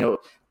 especially, the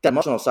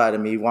emotional side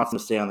of me wants him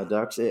to stay on the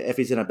Ducks if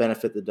he's going to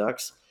benefit the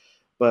Ducks.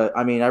 But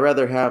I mean, I'd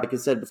rather have, like I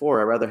said before,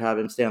 I'd rather have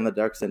him stay on the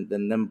Ducks than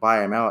them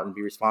buy him out and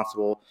be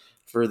responsible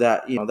for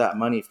that, that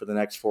money for the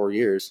next 4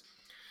 years.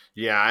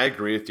 Yeah, I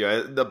agree with you.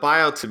 The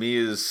buyout to me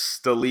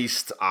is the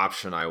least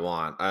option I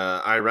want.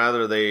 I'd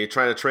rather they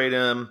try to trade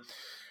him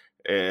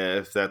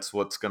if that's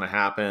what's going to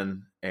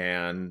happen,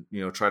 and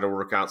try to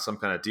work out some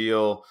kind of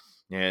deal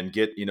and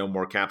get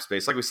more cap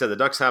space. Like we said, the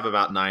Ducks have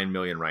about $9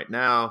 million right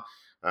now.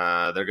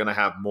 They're going to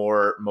have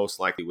more, most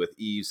likely, with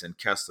Eves and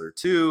Kessler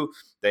too.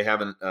 They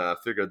haven't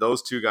figured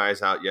those two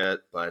guys out yet,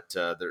 but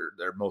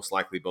they're most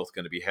likely both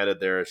going to be headed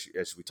there.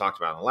 As we talked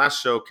about in the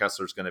last show,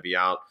 Kessler's going to be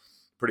out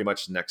pretty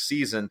much next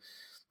season.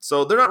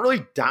 So they're not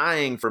really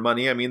dying for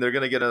money. I mean, they're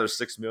going to get another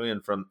 $6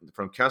 million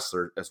from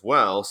Kessler as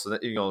well. So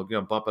that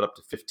bump it up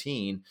to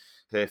 15.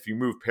 If you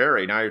move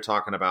Perry, now you're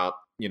talking about,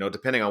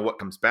 depending on what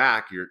comes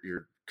back, you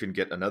can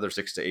get another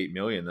 $6 to $8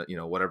 million. That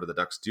whatever the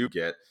Ducks do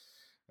get.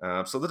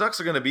 So the Ducks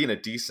are going to be in a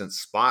decent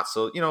spot.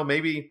 So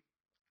maybe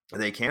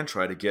they can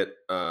try to get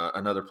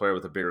another player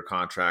with a bigger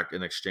contract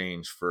in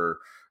exchange for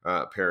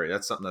Perry.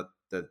 That's something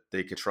that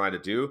they could try to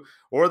do,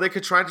 or they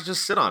could try to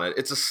just sit on it.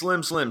 It's a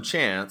slim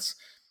chance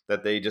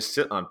that they just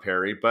sit on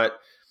Perry, but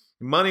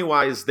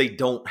money-wise, they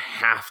don't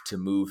have to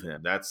move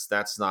him.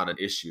 That's not an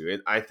issue.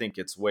 I think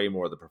it's way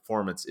more the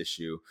performance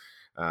issue,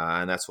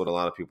 and that's what a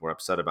lot of people are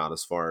upset about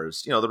as far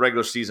as the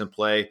regular season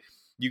play.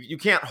 You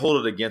can't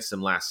hold it against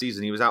him last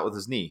season. He was out with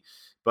his knee,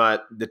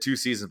 but the 2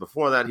 seasons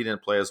before that, he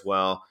didn't play as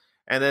well.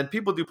 And then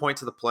people do point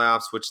to the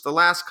playoffs, which the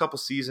last couple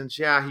seasons,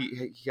 yeah,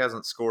 he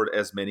hasn't scored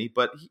as many,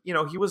 but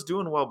he was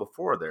doing well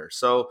before there.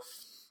 So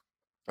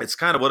it's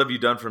kind of, what have you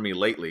done for me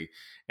lately?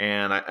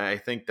 And I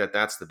think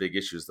that's the big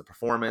issue, is the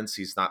performance.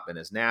 He's not been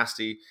as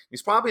nasty.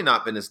 He's probably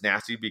not been as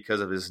nasty because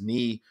of his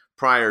knee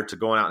prior to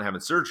going out and having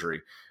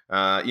surgery.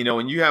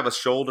 When you have a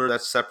shoulder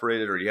that's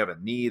separated, or you have a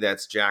knee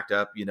that's jacked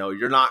up,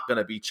 you're not going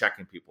to be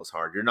checking people as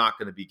hard. You're not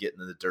going to be getting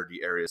in the dirty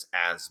areas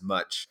as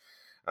much,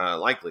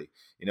 likely.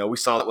 We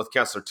saw that with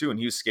Kessler too, and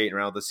he was skating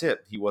around with his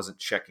hip. He wasn't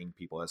checking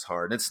people as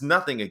hard. And it's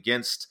nothing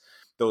against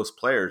those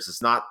players.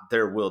 It's not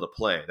their will to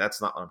play.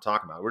 That's not what I'm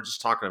talking about. We're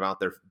just talking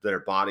about their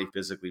body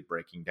physically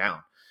breaking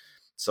down.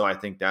 So I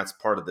think that's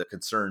part of the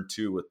concern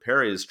too with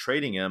Perry, is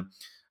trading him.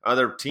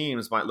 Other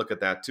teams might look at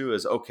that too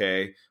as,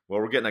 okay,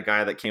 well, we're getting a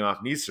guy that came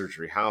off knee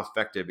surgery. How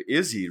effective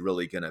is he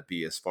really going to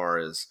be as far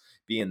as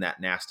being that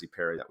nasty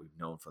Perry that we've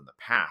known from the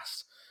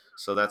past?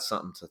 So that's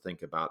something to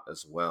think about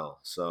as well.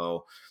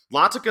 So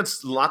lots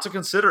to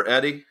consider,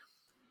 Eddie.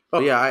 Oh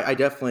yeah, I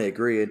definitely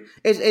agree. And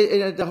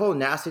the whole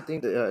nasty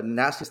thing, the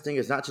nastiest thing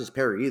is not just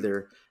Perry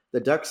either. The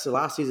Ducks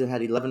last season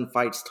had 11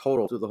 fights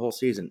total through the whole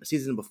season. The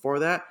season before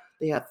that,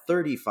 they had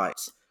 30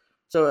 fights.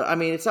 So I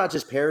mean, it's not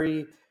just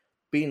Perry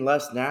being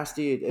less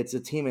nasty. It's a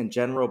team in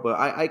general. But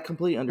I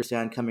completely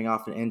understand coming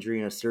off an injury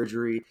and a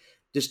surgery,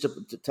 just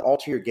to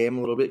alter your game a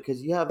little bit,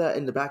 because you have that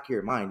in the back of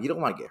your mind. You don't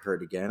want to get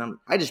hurt again.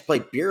 I just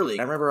played beer league.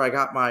 I remember I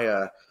got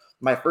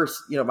my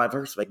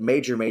first like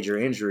major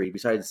injury,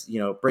 besides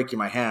breaking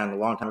my hand a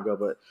long time ago.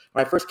 But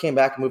when I first came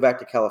back and moved back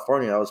to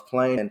California, I was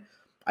playing and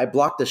I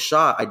blocked a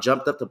shot. I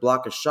jumped up to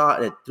block a shot,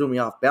 and it threw me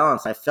off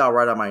balance. I fell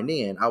right on my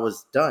knee, and I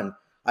was done.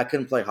 I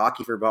couldn't play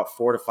hockey for about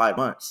 4 to 5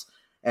 months.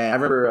 And I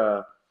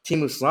remember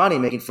Teemu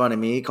Selanne making fun of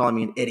me, calling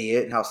me an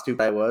idiot, and how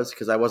stupid I was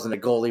because I wasn't a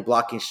goalie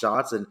blocking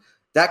shots. And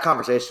that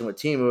conversation with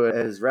Teemu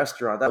at his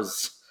restaurant, that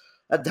was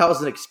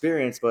an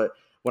experience. But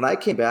when I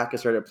came back and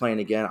started playing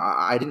again,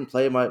 I didn't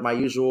play my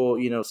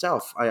usual,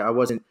 self. I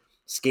wasn't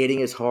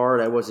skating as hard.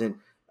 I wasn't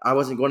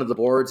going to the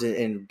boards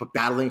and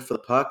battling for the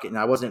puck, and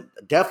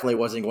definitely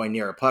wasn't going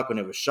near a puck when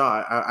it was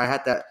shot. I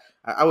had that.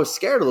 I was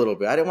scared a little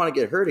bit. I didn't want to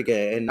get hurt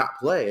again and not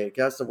play.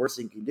 That's the worst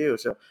thing you can do.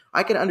 So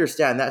I can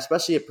understand that,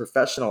 especially a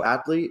professional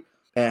athlete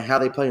and how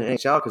they play in the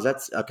NHL, because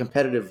that's a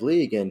competitive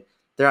league, and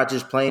they're not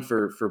just playing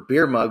for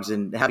beer mugs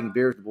and having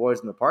beers with the boys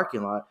in the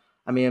parking lot.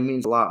 I mean, it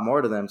means a lot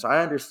more to them. So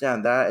I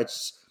understand that.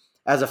 It's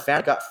as a fan,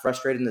 it got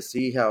frustrating to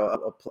see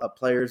how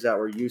players that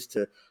were used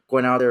to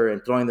going out there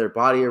and throwing their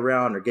body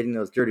around or getting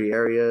those dirty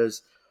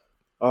areas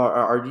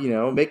are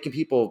making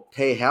people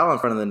pay hell in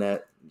front of the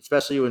net,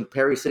 especially when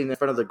Perry's sitting in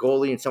front of the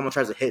goalie and someone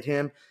tries to hit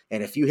him.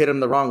 And if you hit him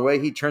the wrong way,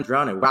 he turns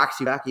around and whacks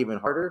you back even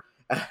harder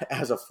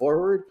as a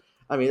forward.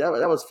 I mean, that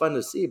was fun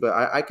to see, but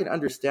I can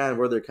understand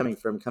where they're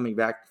coming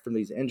back from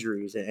these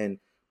injuries and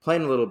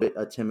playing a little bit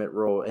a timid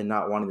role and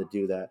not wanting to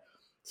do that.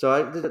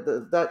 So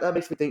that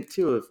makes me think,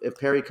 too, if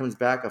Perry comes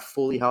back, a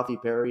fully healthy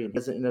Perry, and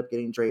doesn't end up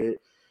getting traded,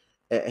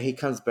 he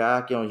comes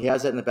back, he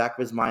has that in the back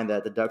of his mind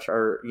that the Ducks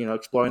are,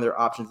 exploring their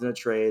options in a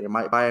trade and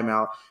might buy him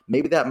out.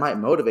 Maybe that might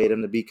motivate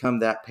him to become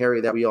that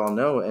Perry that we all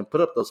know and put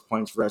up those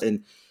points for us.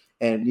 And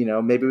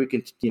maybe we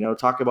can,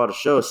 talk about a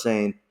show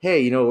saying,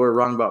 hey, we're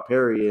wrong about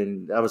Perry.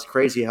 And that was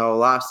crazy how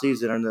last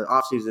season or in the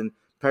offseason,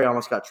 Perry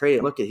almost got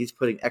traded. Look he's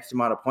putting X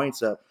amount of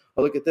points up.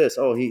 Oh, look at this.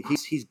 Oh,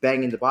 he's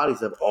banging the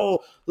bodies up. Oh,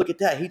 look at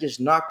that. He just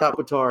knocked out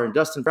Kopitar and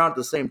Dustin Brown at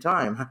the same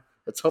time.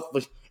 That's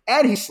hopefully,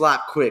 and he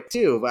slapped Quick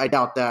too. I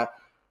doubt that.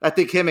 I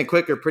think him and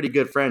Quick are pretty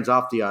good friends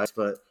off the ice.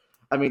 But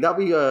I mean, that'd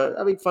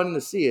be fun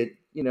to see it.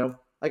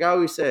 Like I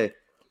always say,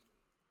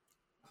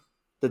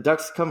 the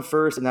Ducks come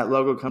first, and that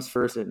logo comes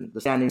first, and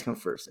the standings come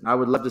first. And I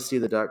would love to see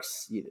the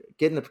Ducks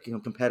get in a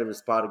competitive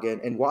spot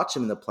again and watch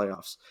them in the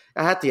playoffs.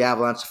 I had the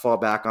Avalanche to fall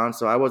back on,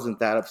 so I wasn't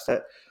that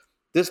upset.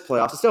 This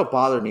playoffs, it still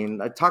bothered me.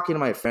 And talking to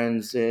my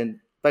friends, and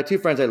my two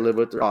friends I live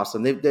with, they're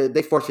awesome.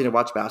 They force me to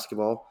watch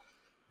basketball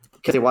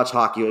because they watch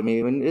hockey with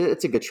me. I mean,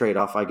 it's a good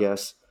trade-off, I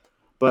guess.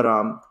 But,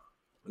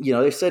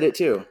 they said it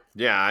too.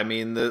 Yeah, I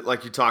mean,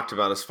 like you talked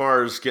about, as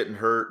far as getting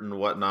hurt and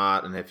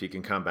whatnot, and if you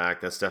can come back,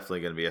 that's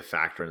definitely going to be a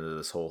factor into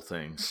this whole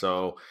thing.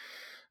 So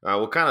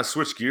we'll kind of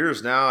switch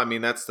gears now. I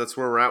mean, that's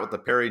where we're at with the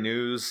Perry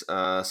news.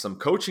 Some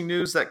coaching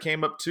news that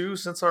came up too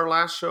since our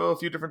last show. A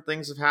few different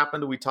things have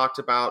happened. We talked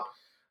about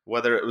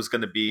whether it was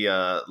going to be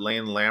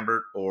Lane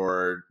Lambert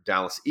or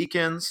Dallas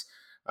Eakins.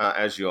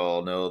 As you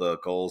all know, the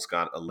Gulls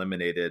got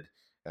eliminated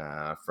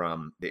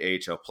from the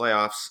AHL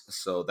playoffs,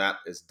 so that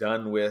is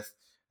done with.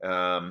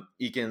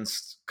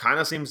 Eakins kind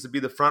of seems to be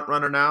the front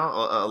runner now.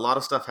 A lot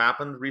of stuff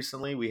happened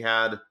recently. We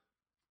had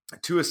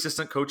two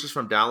assistant coaches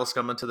from Dallas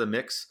come into the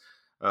mix,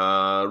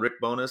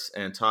 Rick Bowness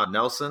and Todd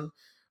Nelson,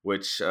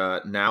 which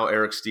now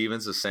Eric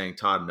Stevens is saying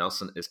Todd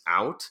Nelson is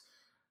out.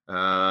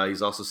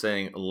 He's also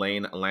saying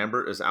Lane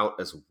Lambert is out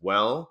as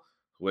well,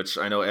 which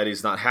I know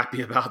Eddie's not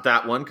happy about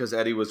that one because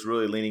Eddie was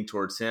really leaning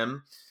towards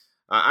him.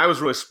 I was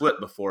really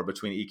split before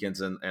between Eakins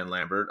and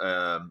Lambert.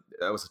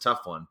 That was a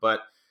tough one.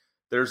 But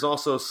there's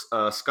also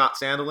Scott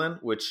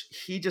Sandelin, which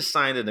he just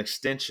signed an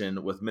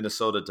extension with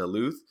Minnesota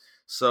Duluth.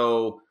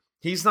 So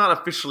he's not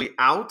officially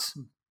out,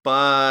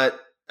 but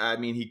I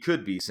mean, he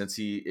could be since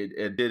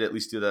it did at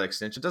least do that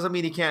extension. Doesn't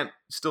mean he can't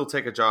still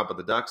take a job with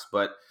the Ducks,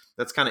 but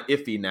that's kind of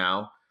iffy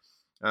now.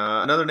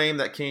 Another name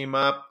that came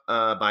up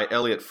by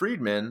Elliot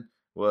Friedman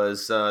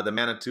was the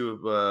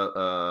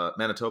Manitoba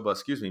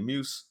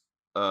Moose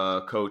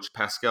coach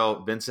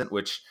Pascal Vincent,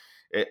 which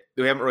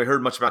we haven't really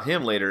heard much about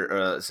him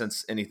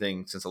since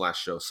the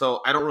last show.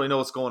 So I don't really know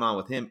what's going on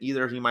with him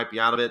either. He might be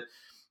out of it.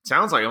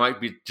 Sounds like it might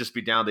just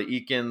be down to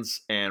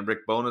Eakins and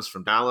Rick Bowness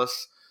from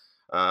Dallas.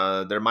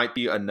 There might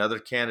be another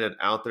candidate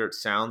out there. It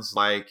sounds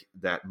like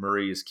that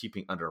Murray is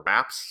keeping under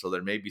wraps, so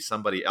there may be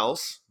somebody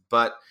else.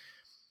 But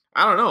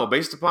I don't know.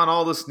 Based upon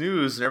all this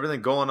news and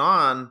everything going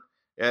on,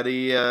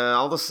 Eddie,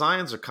 all the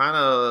signs are kind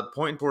of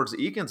pointing towards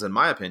Eakins, in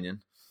my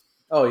opinion.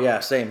 Oh yeah,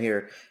 same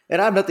here. And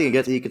I have nothing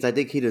against Eakins. I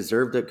think he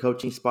deserved a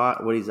coaching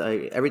spot.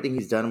 Everything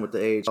he's done with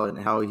the AHL and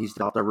how he's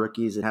developed our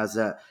rookies and has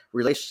that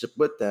relationship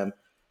with them.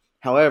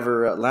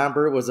 However,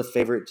 Lambert was a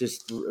favorite.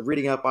 Just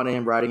reading up on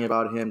him, writing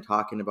about him,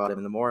 talking about him,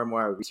 and the more and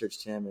more I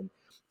researched him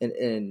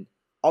and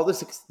all the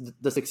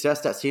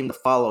success that seemed to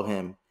follow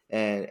him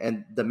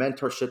and the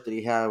mentorship that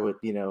he had with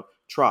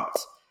Trotz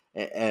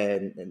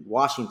and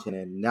Washington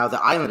and now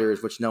the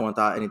Islanders, which no one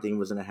thought anything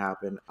was going to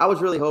happen. I was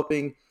really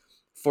hoping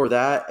for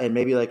that, and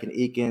maybe like an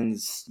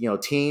Eakins,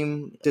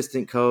 team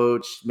assistant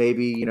coach,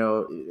 maybe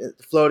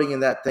floating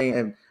in that thing.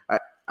 And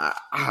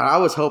I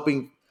was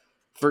hoping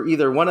for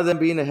either one of them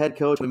being a head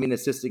coach, maybe an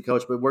assistant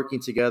coach, but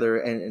working together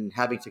and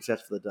having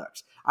success for the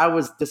Ducks. I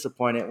was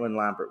disappointed when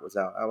Lambert was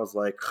out. I was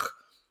like,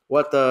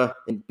 what the?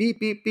 And beep,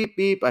 beep, beep,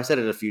 beep. I said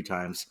it a few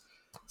times.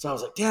 So I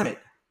was like, damn it.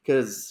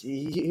 because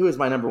he was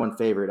my number one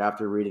favorite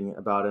after reading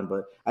about him.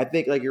 But I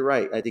think, like, you're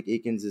right. I think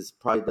Eakins is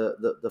probably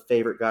the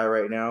favorite guy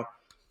right now.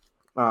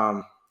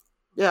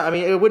 Yeah, I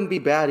mean, it wouldn't be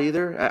bad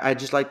either. I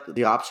just like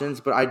the options,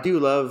 but I do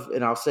love,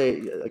 and I'll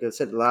say, like I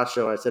said the last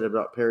show, I said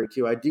about Perry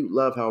too. I do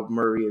love how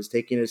Murray is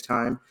taking his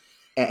time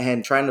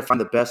and trying to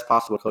find the best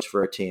possible coach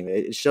for a team.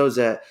 It shows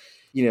that,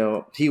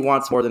 he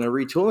wants more than a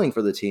retooling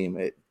for the team.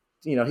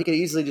 He could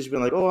easily just be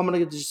like, oh, I'm going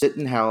to just sit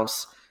in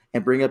house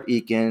and bring up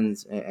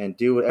Eakins and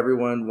do what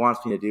everyone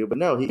wants me to do. But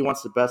no, he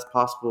wants the best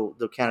possible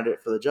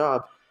candidate for the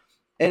job.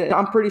 And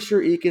I'm pretty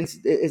sure Eakins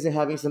isn't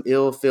having some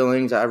ill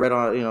feelings. I read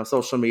on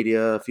social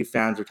media, a few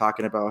fans are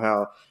talking about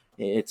how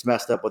it's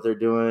messed up what they're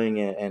doing,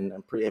 and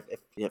I'm pretty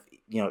if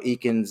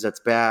Eakins,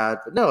 that's bad.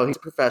 But no, he's a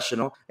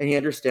professional, and he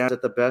understands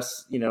that the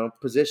best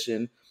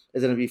position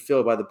is going to be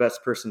filled by the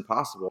best person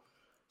possible.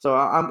 So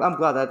I'm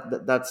glad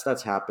that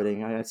that's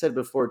happening. I said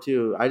before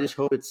too. I just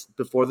hope it's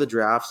before the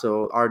draft,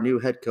 so our new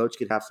head coach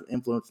could have some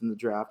influence in the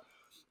draft,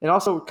 and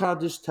also kind of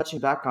just touching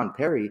back on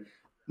Perry.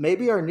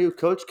 Maybe our new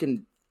coach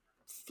can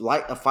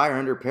light a fire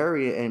under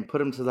Perry and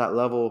put him to that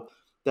level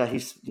that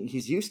he's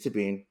used to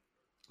being.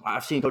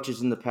 I've seen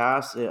coaches in the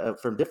past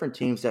from different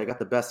teams that got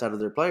the best out of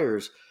their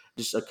players,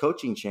 just a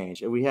coaching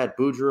change. And we had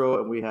Boudreaux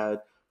and we had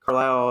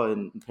Carlisle,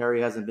 and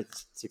Perry hasn't been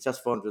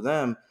successful under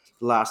them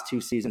the last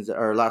few seasons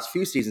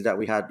that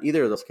we had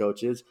either of those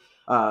coaches.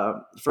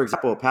 For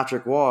example,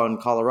 Patrick Wall in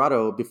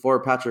Colorado,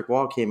 before Patrick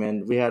Wall came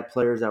in, we had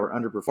players that were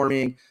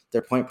underperforming.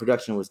 Their point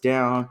production was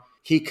down.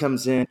 He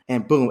comes in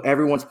and boom,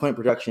 everyone's point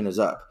production is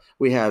up.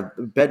 We have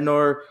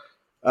Bednar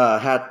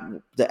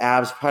had the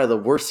Avs probably the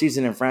worst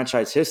season in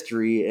franchise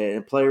history,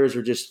 and players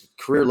were just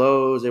career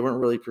lows. They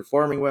weren't really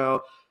performing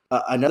well.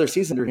 Another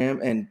season under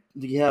him, and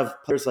you have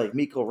players like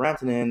Mikko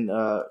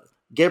Rantanen,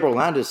 Gabriel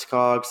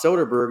Landeskog,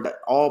 Soderberg that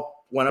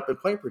all went up in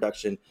point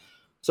production.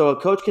 So a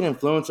coach can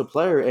influence a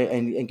player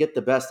and get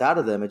the best out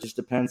of them. It just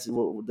depends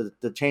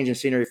the change in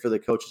scenery for the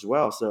coach as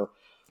well. So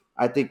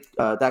I think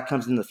that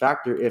comes into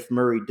factor. If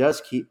Murray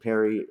does keep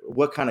Perry,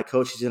 what kind of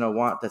coach he's going to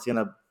want that's going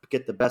to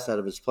get the best out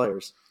of his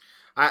players.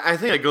 I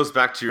think it goes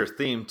back to your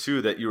theme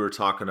too, that you were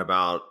talking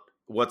about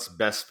what's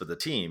best for the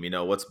team,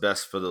 what's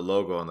best for the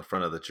logo on the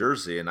front of the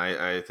jersey. And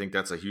I think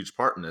that's a huge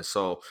part in this.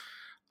 So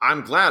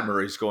I'm glad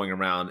Murray's going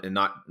around and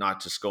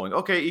not just going,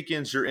 okay,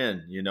 Eakins, you're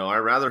in, I'd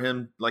rather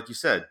him, like you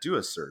said, do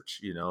a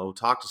search,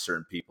 talk to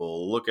certain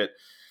people, look at,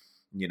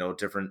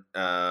 different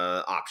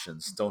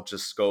options. Don't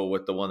just go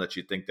with the one that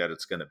you think that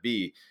it's going to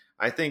be.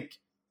 I think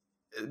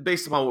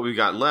based upon what we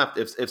got left,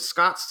 if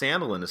Scott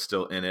Sandelin is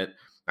still in it,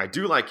 I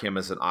do like him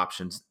as an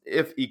option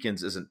if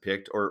Eakins isn't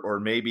picked, or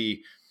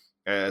maybe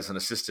as an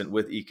assistant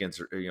with Eakins,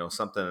 or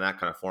something in that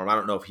kind of form. I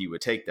don't know if he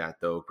would take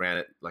that though.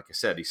 Granted, like I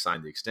said, he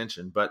signed the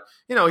extension, but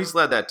he's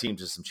led that team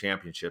to some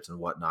championships and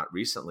whatnot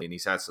recently, and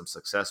he's had some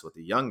success with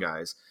the young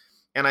guys.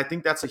 And I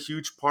think that's a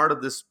huge part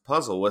of this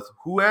puzzle with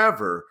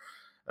whoever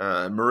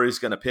Murray's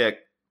going to pick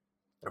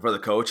for the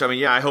coach. I mean,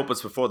 yeah, I hope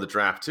it's before the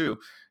draft too,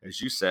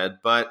 as you said,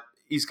 but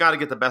he's got to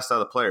get the best out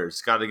of the players.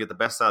 He's got to get the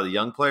best out of the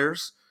young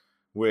players,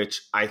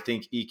 which I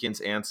think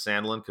Eakins and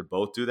Sandelin could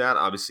both do that.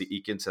 Obviously,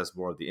 Eakins has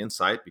more of the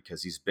insight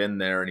because he's been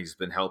there and he's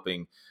been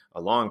helping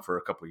along for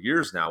a couple of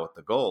years now with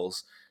the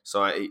goals.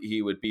 So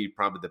he would be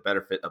probably the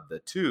better fit of the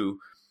two.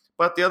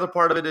 But the other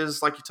part of it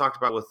is, like you talked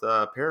about with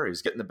Perry,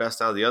 he's getting the best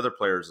out of the other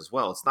players as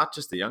well. It's not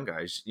just the young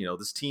guys.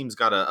 This team's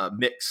got a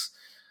mix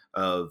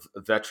of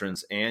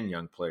veterans and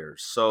young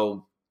players.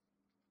 So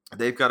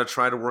they've got to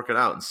try to work it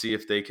out and see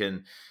if they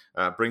can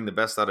bring the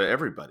best out of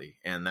everybody.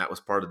 And that was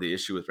part of the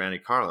issue with Randy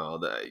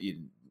Carlisle.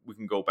 We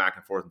can go back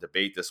and forth and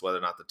debate this, whether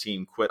or not the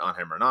team quit on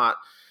him or not.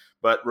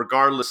 But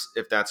regardless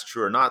if that's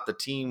true or not, the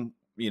team,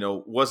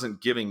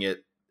 wasn't giving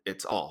it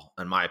its all,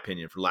 in my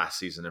opinion, for last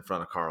season in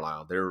front of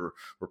Carlisle. There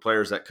were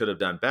players that could have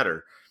done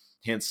better,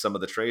 hence some of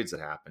the trades that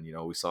happened.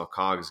 We saw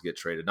Cogs get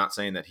traded, not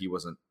saying that he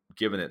wasn't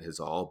giving it his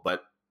all,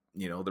 but,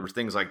 there were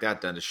things like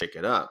that done to shake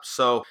it up.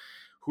 So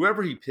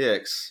whoever he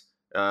picks,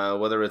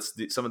 whether it's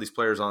some of these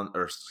players some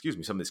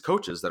of these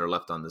coaches that are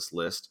left on this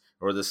list,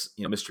 or this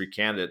mystery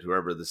candidate,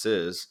 whoever this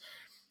is,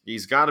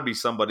 he's got to be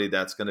somebody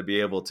that's going to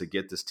be able to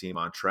get this team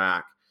on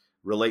track,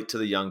 relate to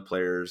the young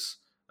players,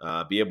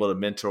 be able to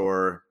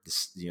mentor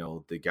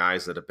the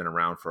guys that have been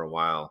around for a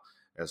while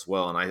as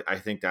well. And I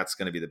think that's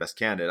going to be the best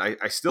candidate.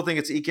 I still think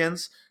it's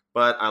Eakins,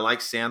 but I like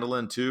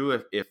Sandelin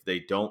too. If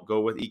they don't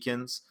go with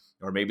Eakins,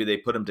 or maybe they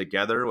put them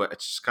together,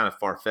 it's just kind of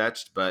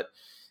far-fetched, but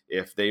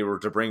if they were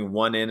to bring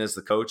one in as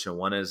the coach and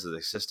one as the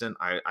assistant,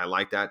 I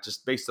like that,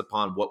 just based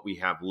upon what we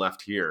have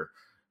left here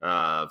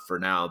for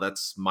now.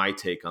 That's my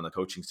take on the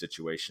coaching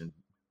situation.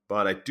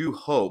 But I do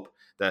hope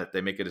that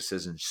they make a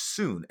decision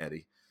soon,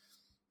 Eddie.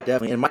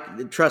 Definitely. And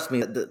Mike, trust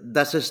me,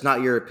 that's just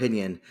not your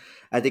opinion.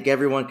 I think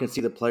everyone can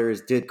see the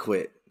players did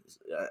quit.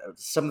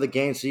 Some of the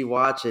games you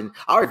watch, and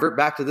I'll revert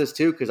back to this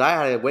too, because I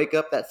had to wake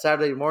up that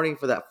Saturday morning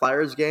for that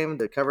Flyers game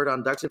that covered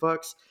on Ducks and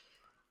Pucks.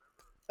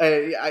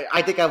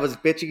 I think I was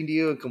bitching to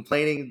you and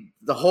complaining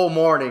the whole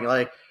morning.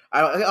 Like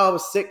I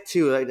was sick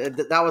too.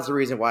 That was the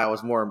reason why I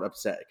was more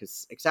upset,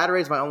 because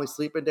Saturday is my only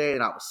sleeping day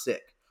and I was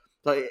sick.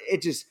 So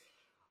it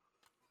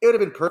would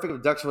have been perfect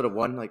if the Ducks would have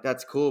won. Like,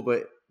 that's cool,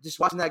 but just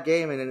watching that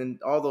game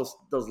and all those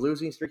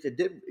losing streaks, it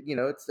did.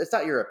 It's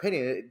not your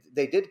opinion.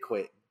 They did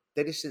quit.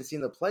 They just didn't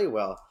seem to play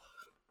well.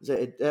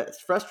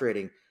 It's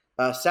frustrating.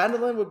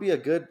 Sandelin would be a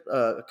good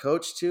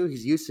coach too.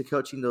 He's used to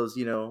coaching those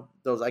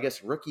I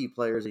guess rookie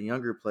players and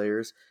younger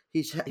players.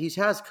 He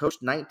has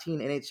coached 19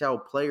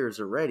 NHL players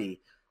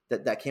already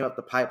that came up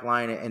the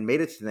pipeline and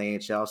made it to the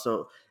NHL.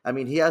 So I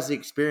mean, he has the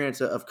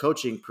experience of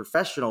coaching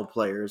professional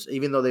players,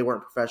 even though they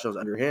weren't professionals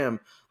under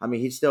him. I mean,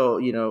 he still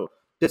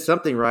did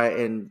something right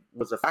and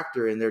was a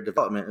factor in their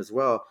development as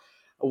well.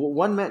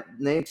 One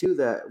name too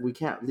that we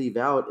can't leave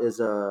out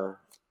is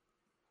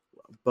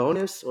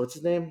Bonus. What's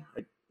his name?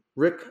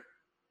 Rick.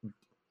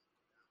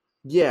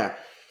 Yeah.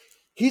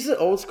 He's an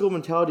old school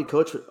mentality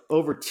coach with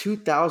over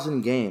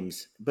 2,000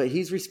 games, but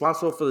he's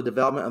responsible for the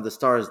development of the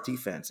Stars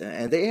defense.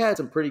 And they had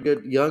some pretty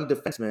good young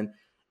defensemen,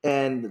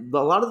 and a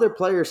lot of their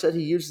players said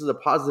he uses a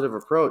positive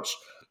approach.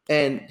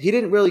 And he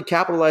didn't really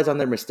capitalize on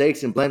their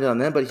mistakes and blame it on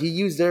them, but he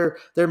used their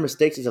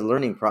mistakes as a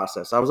learning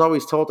process. I was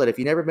always told that if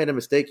you never made a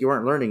mistake, you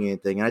weren't learning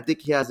anything. And I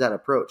think he has that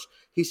approach.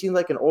 He seems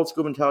like an old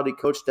school mentality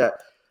coach that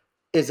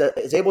is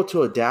able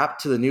to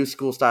adapt to the new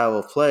school style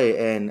of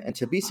play and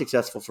to be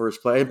successful for his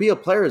play and be a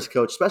player's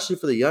coach, especially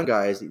for the young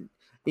guys.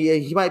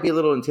 He might be a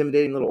little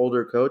intimidating, a little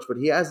older coach, but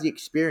he has the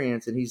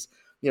experience, and he's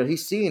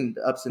seen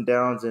ups and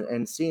downs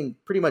and seen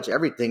pretty much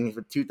everything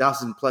for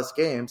 2,000 plus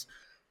games.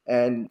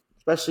 And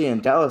especially in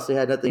Dallas, they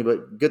had nothing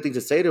but good things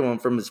to say to him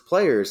from his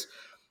players.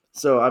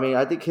 So, I mean,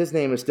 I think his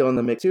name is still in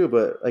the mix too.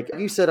 But like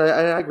you said,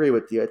 I agree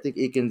with you. I think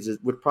Eakins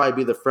would probably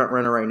be the front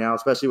runner right now,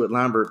 especially with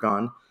Lambert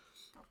gone.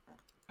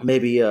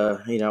 Maybe,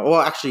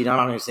 well, actually, I'm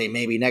not going to say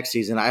maybe next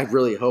season. I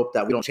really hope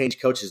that we don't change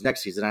coaches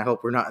next season. I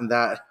hope we're not in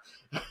that,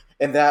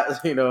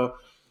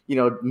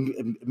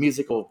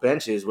 musical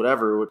benches,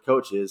 whatever, with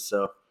coaches.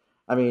 So,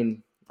 I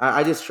mean,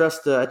 I just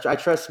trust, I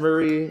trust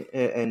Murray,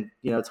 and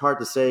it's hard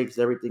to say because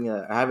everything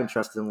I haven't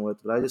trusted him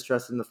with, but I just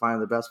trust him to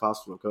find the best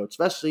possible coach,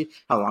 especially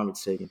how long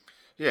it's taking.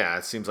 Yeah,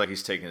 it seems like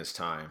he's taking his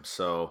time.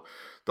 So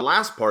the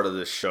last part of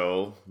this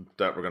show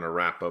that we're going to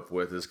wrap up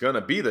with is going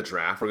to be the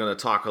draft. We're going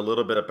to talk a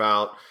little bit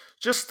about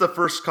just the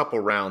first couple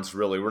rounds,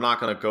 really. We're not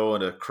going to go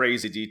into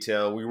crazy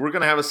detail. We were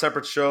going to have a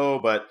separate show,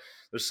 but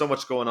there's so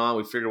much going on.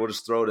 We figured we'll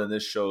just throw it in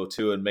this show,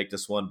 too, and make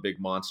this one big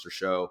monster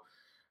show.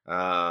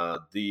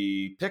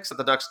 The picks that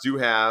the Ducks do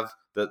have,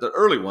 the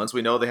early ones,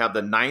 we know they have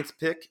the 9th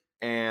pick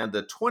and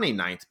the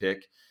 29th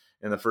pick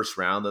in the first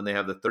round. Then they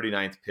have the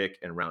 39th pick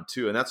in round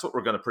 2, and that's what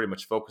we're going to pretty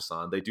much focus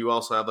on. They do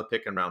also have a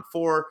pick in round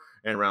 4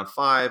 and round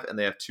 5, and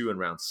they have 2 in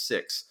round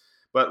 6.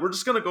 But we're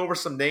just going to go over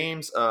some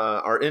names.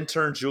 Our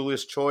intern,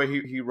 Julius Choi,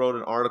 he wrote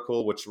an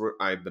article, which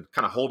I've been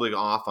kind of holding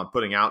off on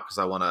putting out because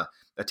I want to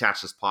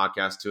attach this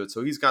podcast to it.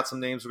 So he's got some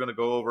names we're going to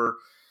go over.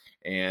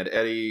 And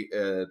Eddie,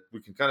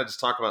 we can kind of just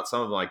talk about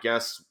some of them, I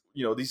guess.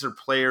 These are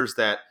players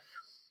that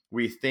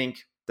we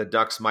think the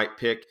Ducks might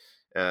pick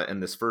in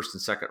this first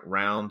and second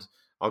round.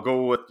 I'll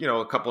go with,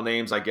 a couple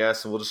names, I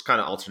guess, and we'll just kind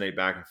of alternate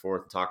back and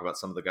forth and talk about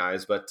some of the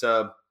guys. But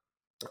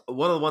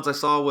one of the ones I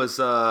saw was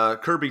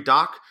Kirby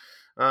Dach.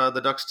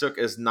 The Ducks took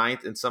as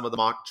 9th in some of the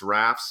mock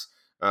drafts.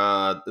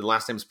 The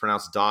last name is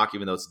pronounced Dach,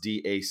 even though it's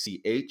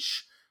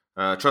D-A-C-H.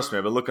 Trust me,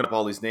 I've been looking up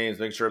all these names,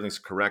 making sure everything's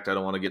correct. I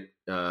don't want to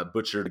get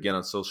butchered again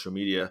on social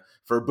media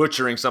for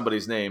butchering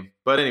somebody's name.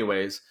 But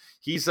anyways,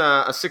 he's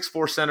a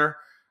 6'4" center,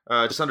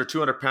 just under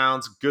 200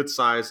 pounds, good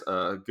size,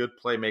 good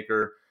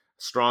playmaker,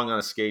 strong on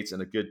his skates,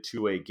 and a good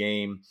two-way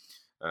game.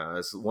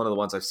 It's one of the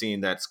ones I've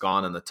seen that's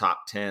gone in the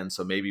top 10,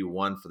 so maybe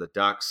one for the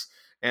Ducks.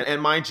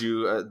 And mind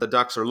you, the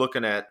Ducks are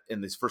looking at,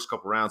 in these first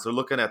couple rounds, they're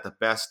looking at the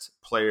best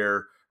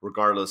player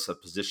regardless of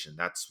position.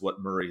 That's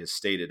what Murray has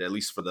stated, at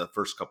least for the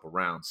first couple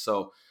rounds.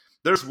 So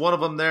there's one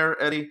of them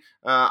there, Eddie.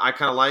 I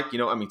kind of like,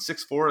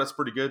 6'4", that's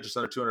pretty good, just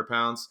under 200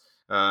 pounds.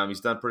 He's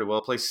done pretty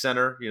well. Plays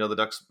center. The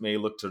Ducks may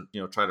look to,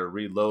 try to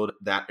reload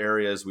that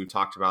area, as we've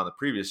talked about in the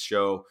previous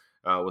show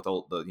with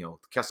all the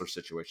Kessler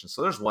situation.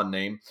 So there's one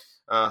name.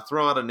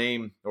 Throw out a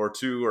name or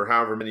two or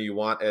however many you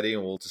want, Eddie,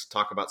 and we'll just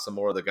talk about some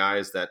more of the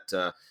guys that,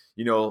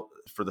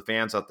 for the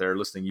fans out there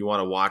listening, you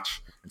want to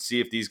watch and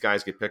see if these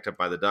guys get picked up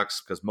by the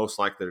Ducks, because most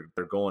likely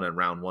they're going in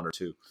round 1 or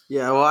 2.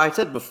 Yeah, well, I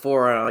said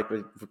before, like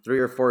 3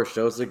 or 4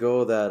 shows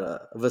ago,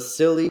 that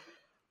Vasily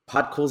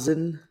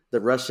Podkolzin,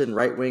 the Russian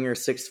right winger,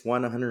 6'1",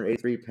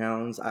 183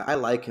 pounds, I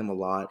like him a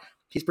lot.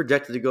 He's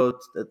projected to go,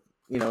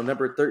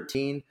 number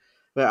 13.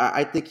 But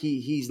I think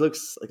he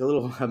looks like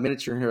a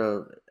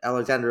miniature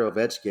Alexander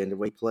Ovechkin the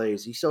way he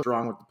plays. He's so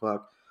strong with the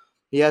puck.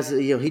 He has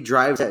he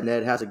drives that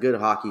net, has a good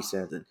hockey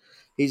sense, and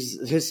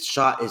his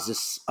shot is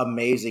just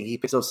amazing. He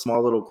picks those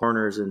small little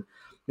corners, and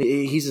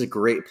he's a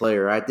great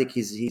player. I think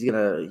he's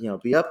gonna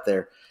be up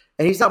there.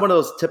 And he's not one of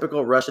those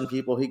typical Russian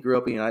people. He grew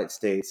up in the United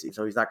States,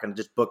 so he's not going to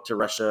just book to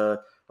Russia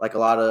like a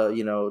lot of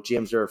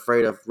GMs are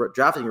afraid of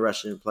drafting a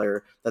Russian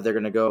player, that they're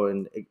going to go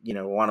and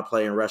want to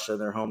play in Russia,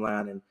 their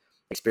homeland, and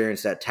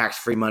experience that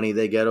tax-free money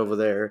they get over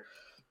there.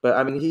 But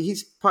I mean,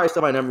 he's probably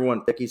still my number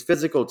 1 pick. He's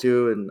physical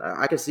too, and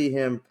I can see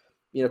him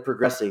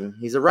progressing.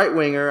 He's a right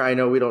winger. I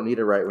know we don't need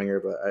a right winger,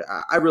 but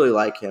I really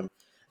like him.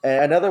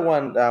 And another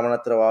one I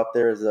want to throw out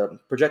there is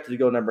projected to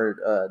go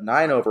number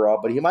 9 overall,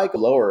 but he might go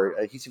lower.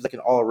 He seems like an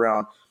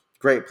all-around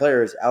great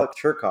player. Is Alex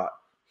Turcotte.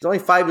 He's only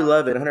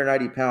 5'11",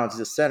 190 pounds.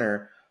 He's a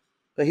center,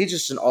 but he's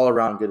just an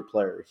all-around good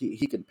player.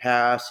 He can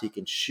pass. He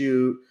can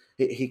shoot.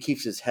 He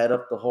keeps his head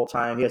up the whole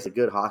time. He has a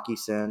good hockey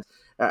sense.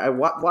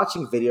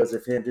 Watching videos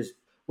of him just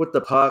with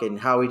the puck and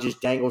how he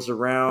just dangles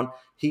around.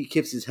 He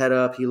keeps his head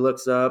up. He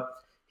looks up.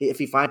 If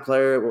he finds a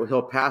player,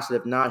 he'll pass it.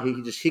 If not,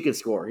 he can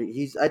score.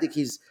 I think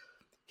he's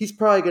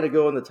probably going to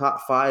go in the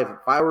top 5 if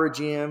I were a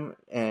GM,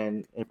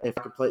 and if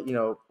I could play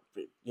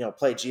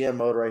play GM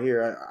mode right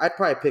here, I'd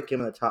probably pick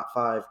him in the top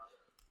 5.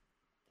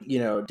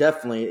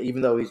 Definitely,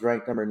 even though he's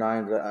ranked number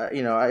 9, but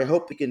I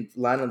hope he can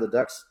land on the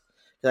Ducks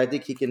because I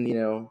think he can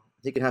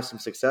he can have some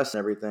success and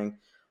everything.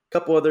 A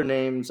couple other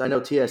names I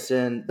know.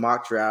 TSN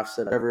mock drafts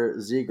said Trevor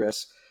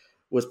Zegras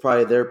was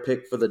probably their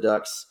pick for the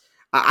Ducks.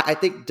 I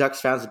think Ducks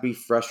fans would be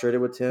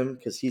frustrated with him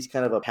because he's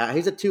kind of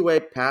he's a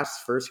two-way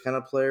pass first kind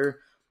of player.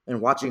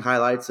 And watching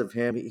highlights of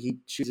him, he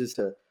chooses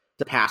to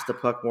pass the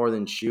puck more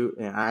than shoot.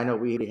 And I know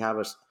we have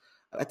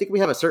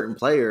a certain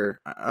player.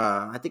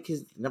 I think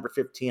he's number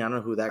 15. I don't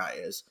know who that guy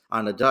is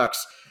on the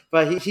Ducks,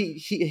 but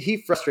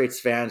he frustrates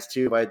fans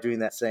too by doing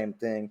that same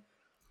thing.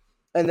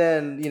 And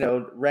then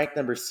ranked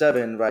number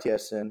 7 by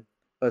TSN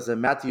was a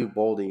Matthew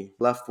Boldy,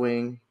 left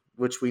wing,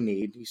 which we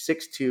need. He's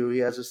 6'2". He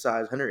has a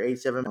size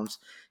 187 pounds.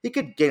 He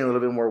could gain a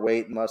little bit more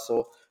weight and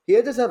muscle.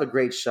 He does have a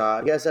great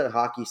shot. He has that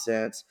hockey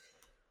sense.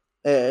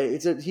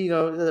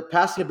 The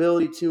passing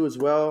ability too as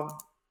well.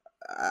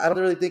 I don't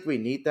really think we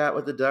need that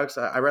with the Ducks.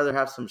 I'd rather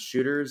have some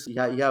shooters. You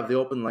have the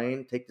open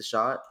lane, take the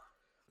shot.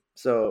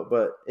 So,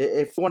 but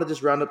if you want to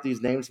just round up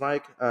these names,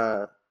 Mike,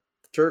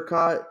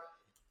 Turcotte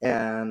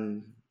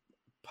and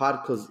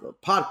Podkolzin.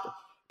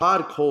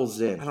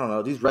 I don't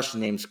know. These Russian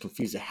names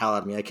confuse the hell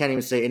out of me. I can't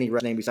even say any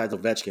Russian name besides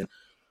Ovechkin.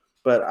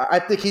 But I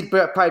think he'd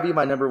probably be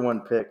my number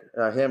 1 pick,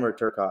 him or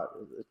Turcotte.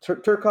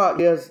 Turcotte,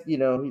 he has,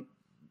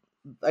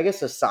 I guess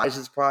the size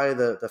is probably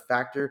the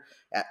factor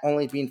at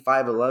only being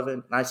 5'11".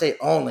 And I say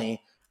only,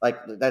 like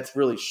that's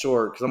really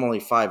short because I'm only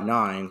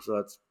 5'9", so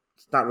it's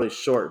not really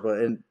short.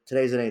 But in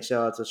today's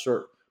NHL, it's a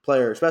short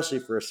player, especially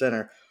for a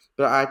center.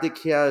 But I think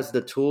he has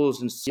the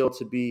tools and skill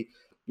to be,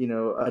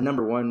 a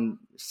number 1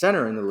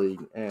 center in the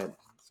league. And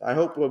I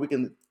hope we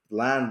can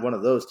land one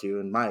of those two,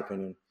 in my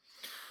opinion.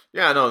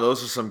 Yeah, no,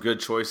 those are some good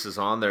choices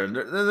on there. And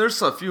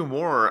there's a few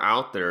more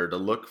out there to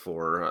look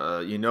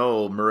for.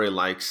 Murray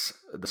likes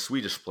the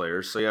Swedish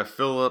players. So you have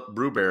Philip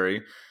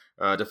Bruberry,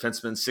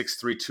 defenseman,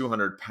 6'3",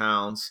 200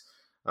 pounds,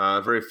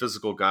 very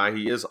physical guy.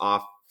 He is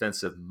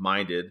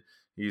offensive-minded.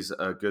 He's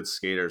a good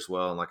skater as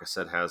well, and like I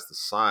said, has the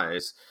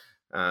size.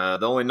 The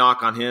only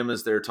knock on him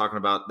is they're talking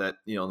about that,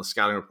 in the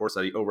scouting reports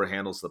that he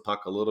overhandles the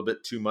puck a little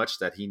bit too much,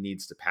 that he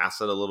needs to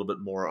pass it a little bit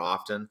more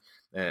often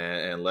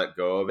and let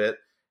go of it.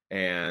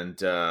 And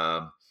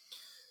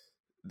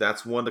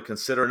that's one to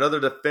consider. Another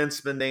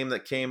defenseman name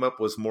that came up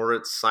was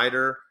Moritz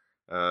Seider.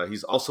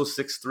 He's also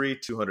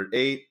 6'3",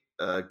 208,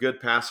 good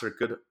passer,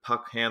 good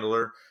puck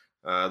handler.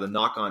 The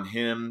knock on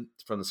him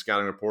from the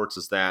scouting reports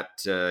is that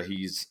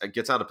he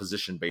gets out of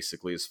position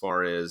basically as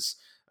far as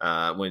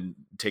when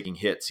taking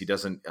hits. He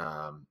doesn't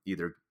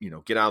either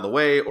get out of the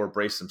way or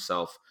brace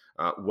himself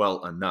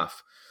well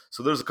enough.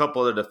 So there's a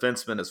couple other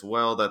defensemen as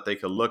well that they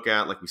could look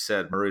at. Like we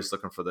said, Murray's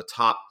looking for the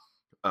top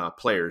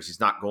players. He's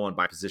not going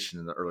by position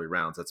in the early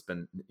rounds. That's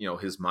been,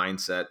 his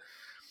mindset.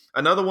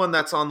 Another one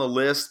that's on the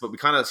list, but we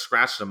kind of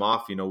scratched him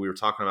off. We were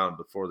talking about him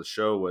before the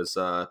show, was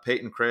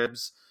Peyton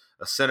Krebs,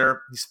 a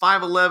center. He's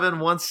 5'11",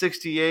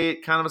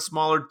 168, kind of a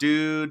smaller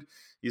dude.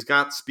 He's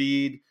got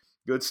speed,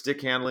 good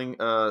stick handling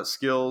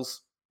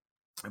skills,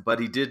 but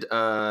he did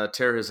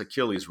tear his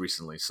Achilles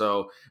recently.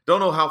 So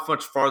don't know how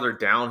much farther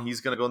down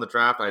he's going to go in the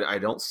draft. I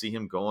don't see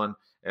him going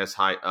as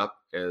high up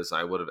as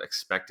I would have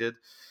expected.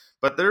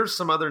 But there's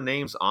some other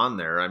names on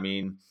there. I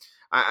mean,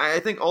 I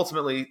think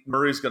ultimately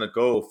Murray's going to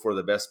go for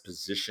the best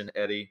position,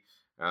 Eddie,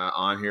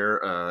 on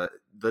here.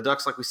 The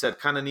Ducks, like we said,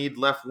 kind of need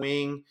left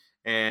wing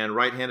and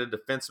right-handed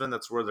defenseman.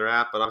 That's where they're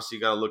at. But obviously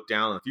you got to look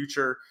down in the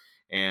future.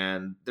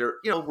 And there,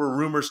 were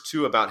rumors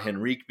too about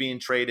Henrique being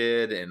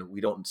traded, and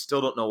we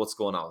still don't know what's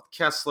going on with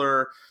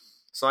Kessler.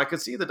 So I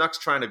could see the Ducks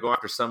trying to go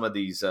after some of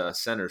these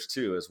centers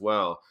too, as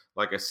well.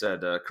 Like I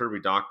said, Kirby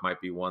Dach might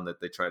be one that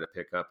they try to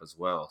pick up as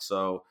well.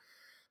 So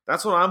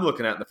that's what I'm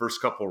looking at in the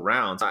first couple of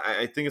rounds.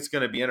 I think it's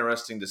going to be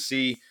interesting to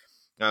see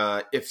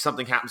if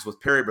something happens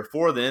with Perry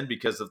before then,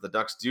 because if the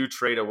Ducks do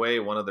trade away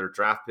one of their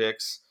draft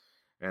picks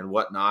and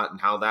whatnot,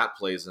 and how that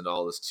plays into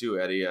all this too,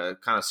 Eddie,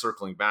 kind of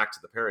circling back to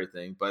the Perry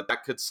thing. But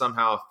that could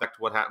somehow affect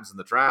what happens in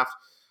the draft.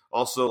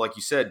 Also, like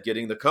you said,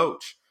 getting the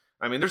coach.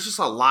 I mean, there's just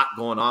a lot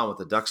going on with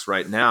the Ducks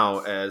right now,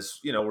 as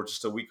we're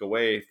just a week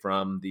away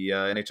from the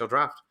NHL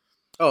draft.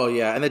 Oh,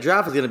 yeah, and the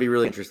draft is going to be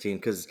really interesting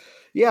because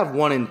you have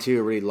 1 and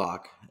 2 really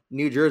locked.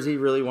 New Jersey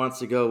really wants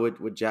to go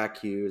with Jack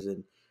Hughes,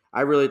 and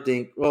I really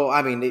think,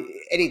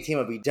 any team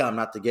would be dumb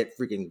not to get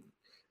freaking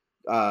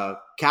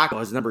Kakko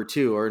as number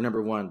 2 or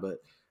number 1, but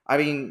I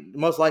mean,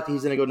 most likely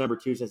he's going to go number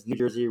 2 since New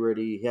Jersey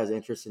already has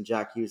interest in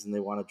Jack Hughes and they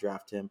want to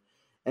draft him.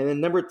 And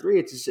then number 3,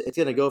 it's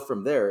going to go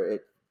from there.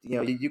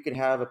 You can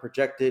have a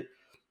projected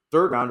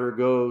third rounder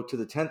go to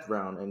the 10th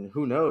round, and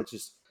who knows?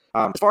 Just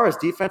as far as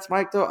defense,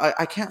 Mike, though,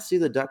 I can't see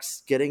the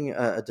Ducks getting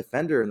a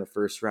defender in the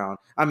first round.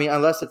 I mean,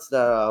 unless it's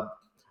the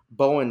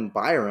Bowen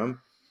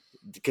Byram,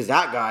 because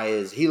that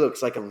guy he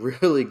looks like a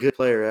really good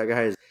player. That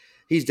guy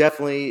he's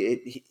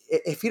definitely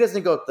if he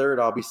doesn't go third,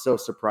 I'll be so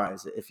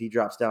surprised if he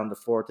drops down to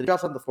 4th. If he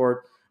drops down to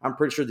 4th, I'm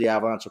pretty sure the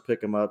Avalanche will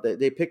pick him up.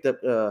 They picked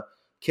up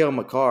Cale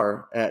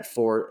Makar at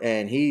 4th,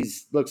 and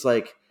looks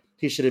like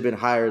he should have been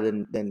higher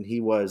than he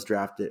was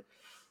drafted.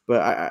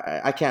 But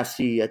I can't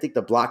see. I think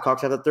the Blackhawks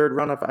have the 3rd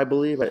round, I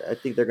believe. I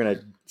think they're going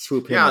to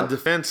swoop him up. Yeah, in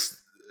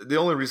defense, the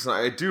only reason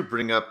I do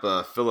bring up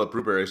Philip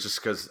Broberg is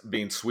just because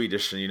being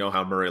Swedish, and you know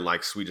how Murray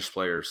likes Swedish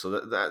players. So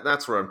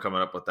that's where I'm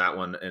coming up with that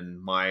one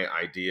and my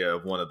idea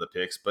of one of the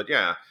picks. But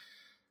yeah,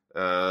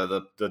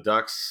 the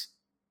Ducks,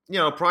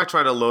 probably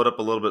try to load up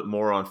a little bit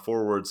more on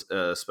forwards,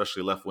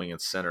 especially left wing and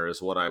center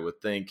is what I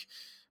would think.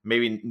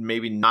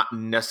 Maybe not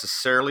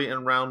necessarily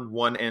in round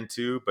 1 and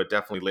 2, but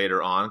definitely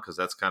later on, because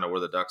that's kind of where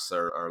the Ducks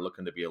are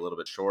looking to be a little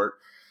bit short.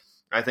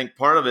 I think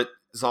part of it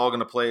is all going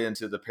to play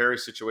into the Perry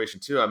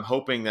situation too. I'm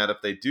hoping that if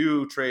they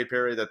do trade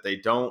Perry, that they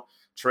don't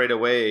trade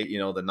away, the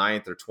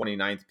 9th or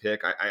 29th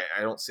pick.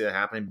 I don't see that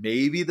happening.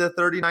 Maybe the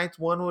 39th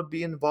one would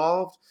be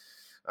involved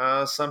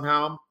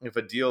somehow if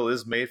a deal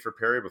is made for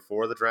Perry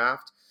before the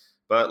draft.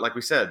 But like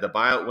we said, the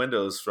buyout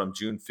window is from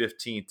June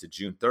 15th to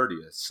June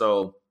 30th.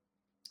 So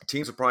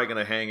teams are probably going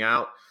to hang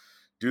out,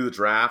 do the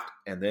draft,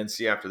 and then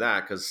see after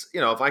that. Because,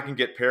 if I can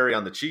get Perry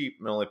on the cheap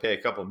and only pay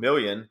a couple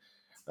million,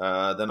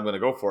 then I'm going to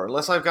go for it.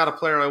 Unless I've got a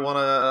player I want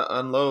to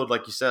unload,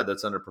 like you said,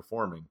 that's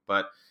underperforming.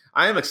 But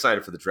I am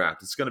excited for the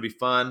draft. It's going to be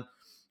fun.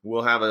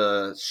 We'll have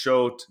a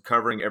show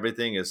covering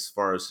everything as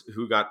far as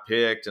who got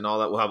picked and all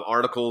that. We'll have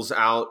articles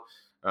out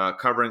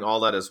covering all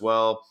that as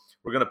well.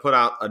 We're going to put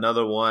out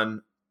another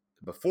one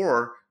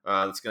before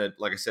that's going to,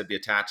 like I said, be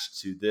attached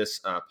to this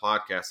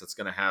podcast. That's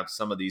going to have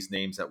some of these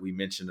names that we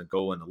mentioned and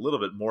go in a little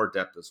bit more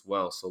depth as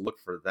well. So look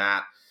for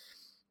that.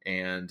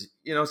 And,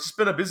 it's just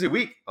been a busy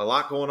week. A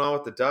lot going on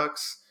with the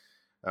Ducks.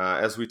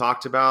 As we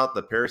talked about,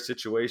 the Perry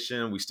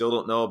situation, we still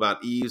don't know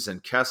about Eves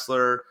and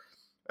Kessler.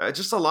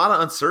 Just a lot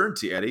of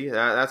uncertainty, Eddie.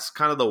 That's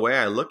kind of the way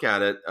I look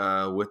at it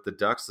with the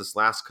Ducks this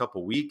last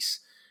couple weeks.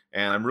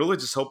 And I'm really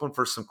just hoping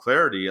for some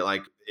clarity.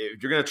 Like,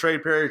 if you're going to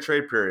trade Perry,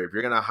 trade Perry. If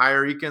you're going to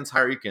hire Eakins,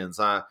 hire Eakins.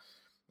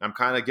 I'm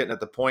kind of getting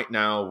at the point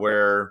now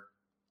where,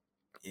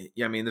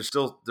 there's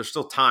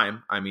still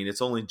time. I mean,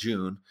 it's only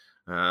June.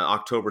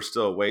 October's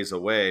still a ways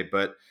away.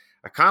 But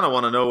I kind of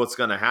want to know what's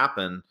going to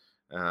happen,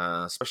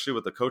 especially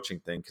with the coaching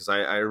thing, because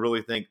I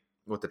really think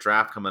with the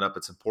draft coming up,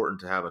 it's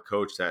important to have a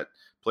coach that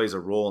plays a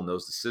role in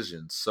those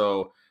decisions.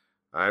 So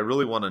I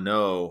really want to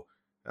know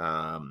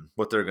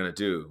what they're going to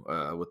do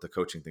with the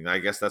coaching thing. I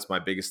guess that's my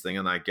biggest thing.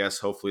 And I guess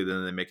hopefully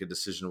then they make a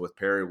decision with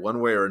Perry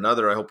one way or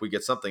another. I hope we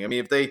get something. I mean,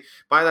 if they,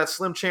 by that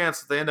slim chance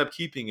that they end up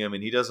keeping him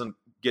and he doesn't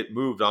get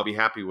moved, I'll be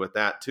happy with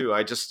that too.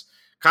 I just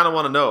kind of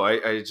want to know.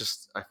 I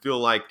feel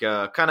like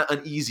kind of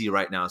uneasy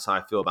right now is how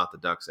I feel about the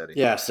Ducks, Eddie.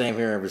 Yeah, same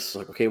here. I'm just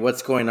like, okay,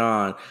 what's going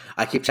on?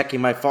 I keep checking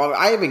my phone.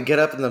 I even get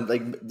up in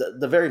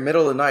the very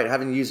middle of the night,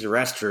 having to use the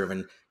restroom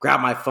and grab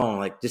my phone,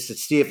 like just to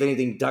see if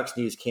anything Ducks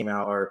news came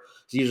out. Or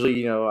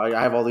usually,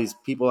 I have all these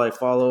people I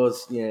follow,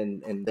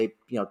 and they,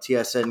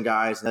 TSN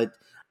guys, and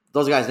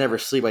those guys never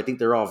sleep. I think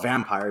they're all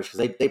vampires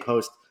because they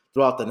post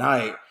throughout the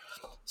night.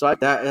 So I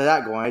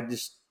that going.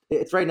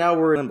 It's right now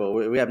we're in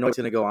limbo. We have no what's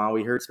going to go on.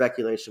 We heard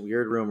speculation, we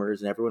heard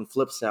rumors, and everyone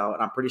flips out.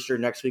 And I'm pretty sure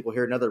next week we'll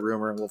hear another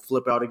rumor, and we'll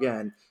flip out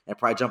again and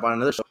probably jump on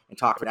another show and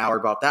talk for an hour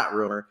about that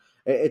rumor.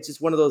 It's just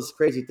one of those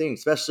crazy things,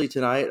 especially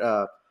tonight.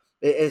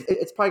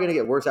 It's probably going to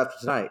get worse after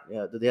tonight.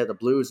 They had the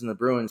Blues and the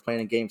Bruins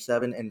playing in Game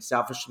 7, and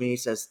Selfish Me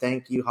says,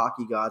 "Thank you,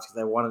 hockey gods,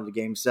 because I wanted the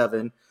Game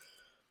 7."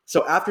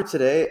 So after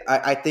today,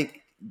 I think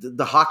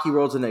the hockey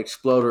world's going to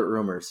explode with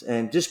rumors.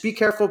 And just be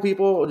careful,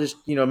 people. Just,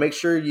 make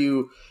sure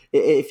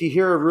if you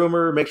hear a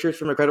rumor, make sure it's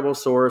from a credible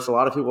source. A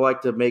lot of people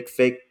like to make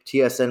fake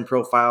TSN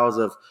profiles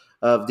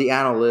of the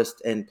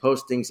analyst and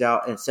post things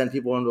out and send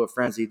people into a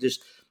frenzy.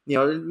 Just,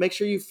 make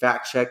sure you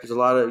fact check. There's a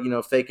lot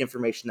of, fake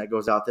information that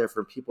goes out there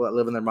from people that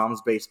live in their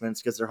mom's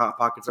basements because their hot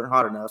pockets aren't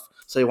hot enough.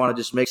 So you want to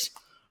just mix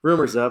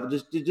rumors up.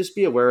 Just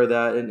be aware of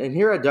that. And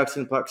here at Ducks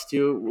and Pucks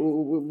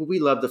too, we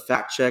love the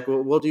fact check.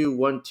 We'll do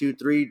 1, 2,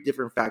 3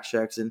 different fact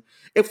checks, and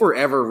if we're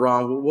ever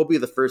wrong, we'll be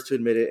the first to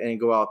admit it and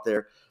go out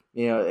there.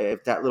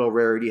 If that little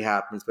rarity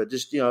happens, but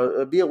just be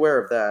aware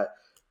of that.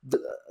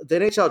 The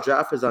NHL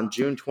draft is on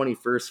June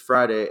 21st,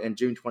 Friday, and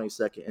June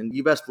 22nd, and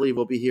you best believe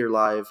we'll be here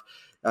live,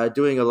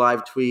 doing a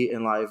live tweet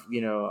and live,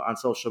 on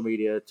social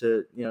media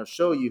to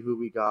show you who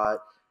we got,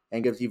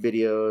 and give you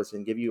videos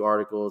and give you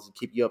articles and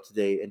keep you up to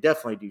date, and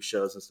definitely do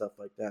shows and stuff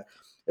like that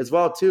as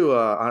well too.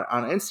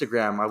 On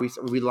Instagram,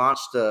 we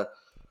launched a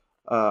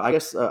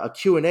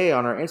Q&A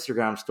on our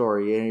Instagram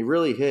story, and it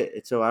really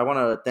hit. So I want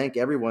to thank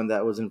everyone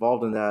that was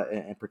involved in that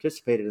and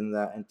participated in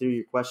that and threw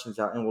your questions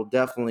out. And we'll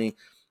definitely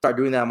start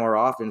doing that more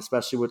often,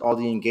 especially with all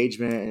the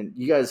engagement. And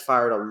you guys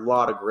fired a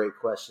lot of great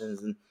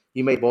questions, and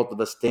you made both of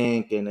us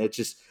think. And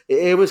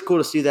it was cool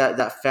to see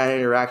that fan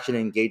interaction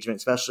and engagement,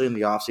 especially in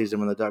the offseason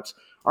when the Ducks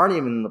aren't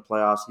even in the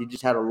playoffs. You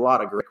just had a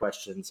lot of great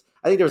questions.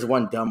 I think there was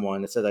one dumb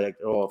one that said, like,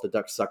 oh, if the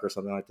Ducks suck or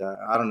something like that.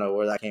 I don't know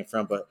where that came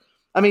from, but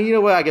I mean, you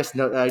know what? I guess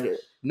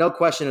no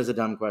question is a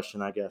dumb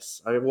question, I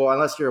guess. Well,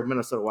 unless you're a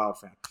Minnesota Wild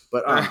fan.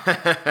 But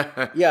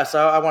yeah,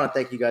 so I want to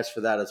thank you guys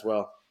for that as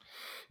well.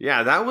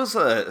 Yeah, that was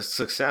a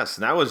success.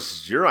 That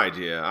was your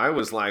idea. I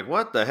was like,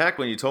 what the heck?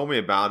 When you told me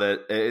about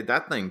it,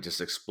 that thing just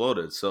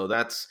exploded. So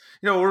that's,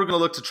 we're going to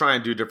look to try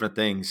and do different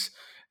things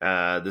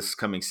this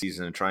coming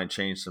season and try and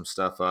change some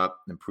stuff up,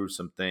 improve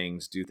some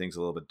things, do things a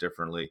little bit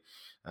differently,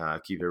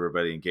 keep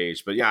everybody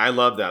engaged. But yeah, I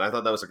love that. I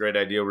thought that was a great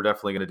idea. We're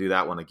definitely going to do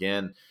that one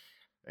again.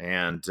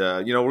 And,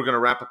 we're going to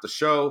wrap up the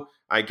show.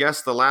 I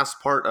guess the last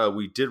part,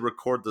 we did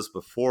record this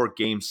before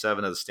Game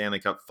 7 of the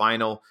Stanley Cup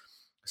Final.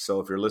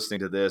 So if you're listening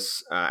to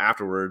this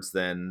afterwards,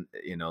 then,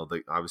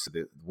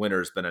 obviously the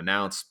winner's been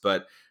announced.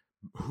 But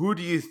who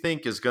do you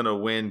think is going to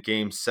win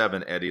Game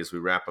 7, Eddie, as we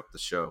wrap up the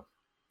show?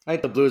 I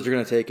think the Blues are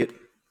going to take it.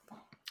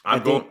 I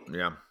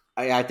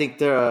think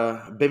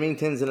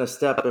Bennington's going to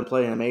step up and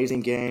play an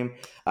amazing game.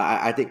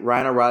 I think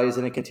Ryan O'Reilly's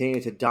going to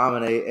continue to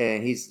dominate,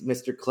 and he's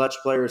Mr. Clutch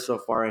player so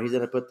far, and he's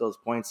going to put those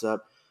points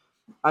up.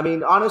 I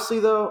mean, honestly,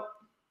 though,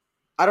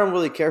 I don't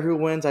really care who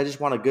wins. I just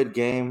want a good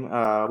game.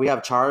 We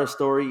have Chara's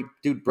story.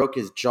 Dude broke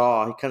his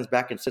jaw. He comes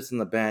back and sits on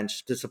the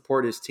bench to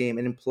support his team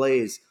and then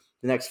plays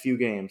the next few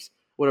games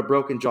with a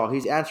broken jaw.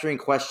 He's answering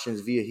questions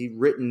via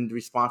written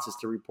responses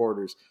to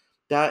reporters.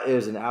 That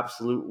is an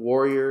absolute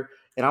warrior.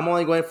 And I'm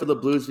only going for the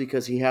Blues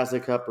because he has the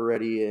cup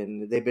already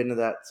and they've been in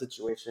that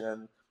situation.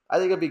 And I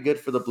think it'd be good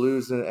for the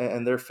Blues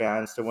and their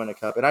fans to win a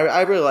cup. And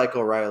I really like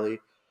O'Reilly.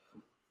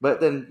 But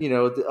then,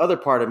 the other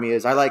part of me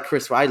is I love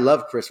Chris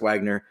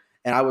Wagner.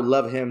 And I would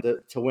love him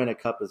to win a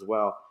cup as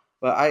well.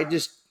 But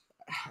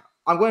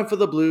I'm going for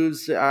the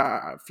Blues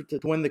to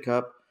win the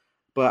cup.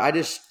 But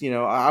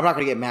I'm not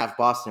going to get mad if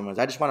Boston wins.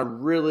 I just want a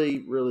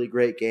really, really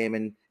great game.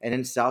 And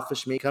then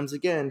selfish me comes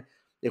again.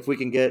 If we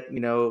can get, 2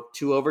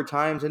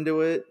 overtimes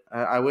into it,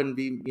 I wouldn't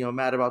be,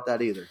 mad about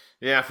that either.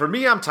 Yeah, for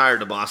me, I'm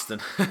tired of Boston.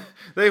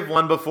 They've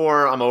won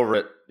before. I'm over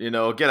it.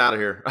 Get out of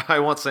here. I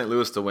want St.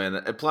 Louis to win.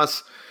 And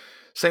plus,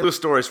 St. Louis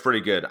story is pretty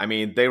good. I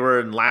mean, they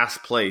were in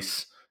last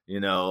place,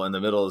 in the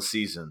middle of the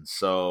season.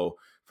 So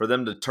for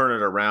them to turn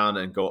it around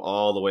and go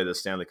all the way to the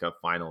Stanley Cup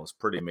Final is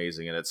pretty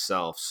amazing in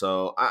itself.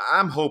 So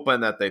I'm hoping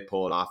that they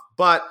pull it off.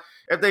 But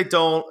if they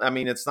don't, I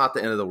mean, it's not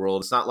the end of the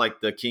world. It's not like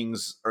the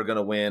Kings are going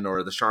to win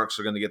or the Sharks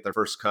are going to get their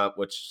first cup,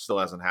 which still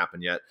hasn't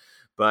happened yet.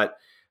 But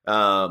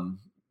just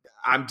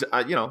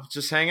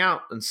hang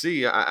out and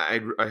see.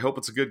 I hope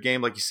it's a good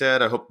game, like you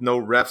said. I hope no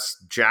refs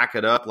jack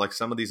it up like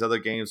some of these other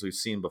games we've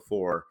seen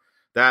before.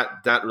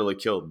 That really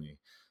killed me.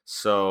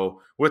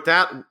 So with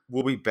that,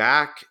 we'll be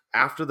back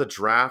after the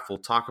draft. We'll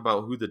talk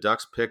about who the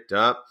Ducks picked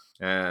up,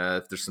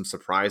 if there's some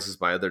surprises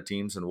by other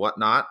teams and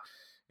whatnot.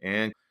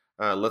 And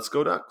let's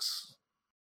go Ducks.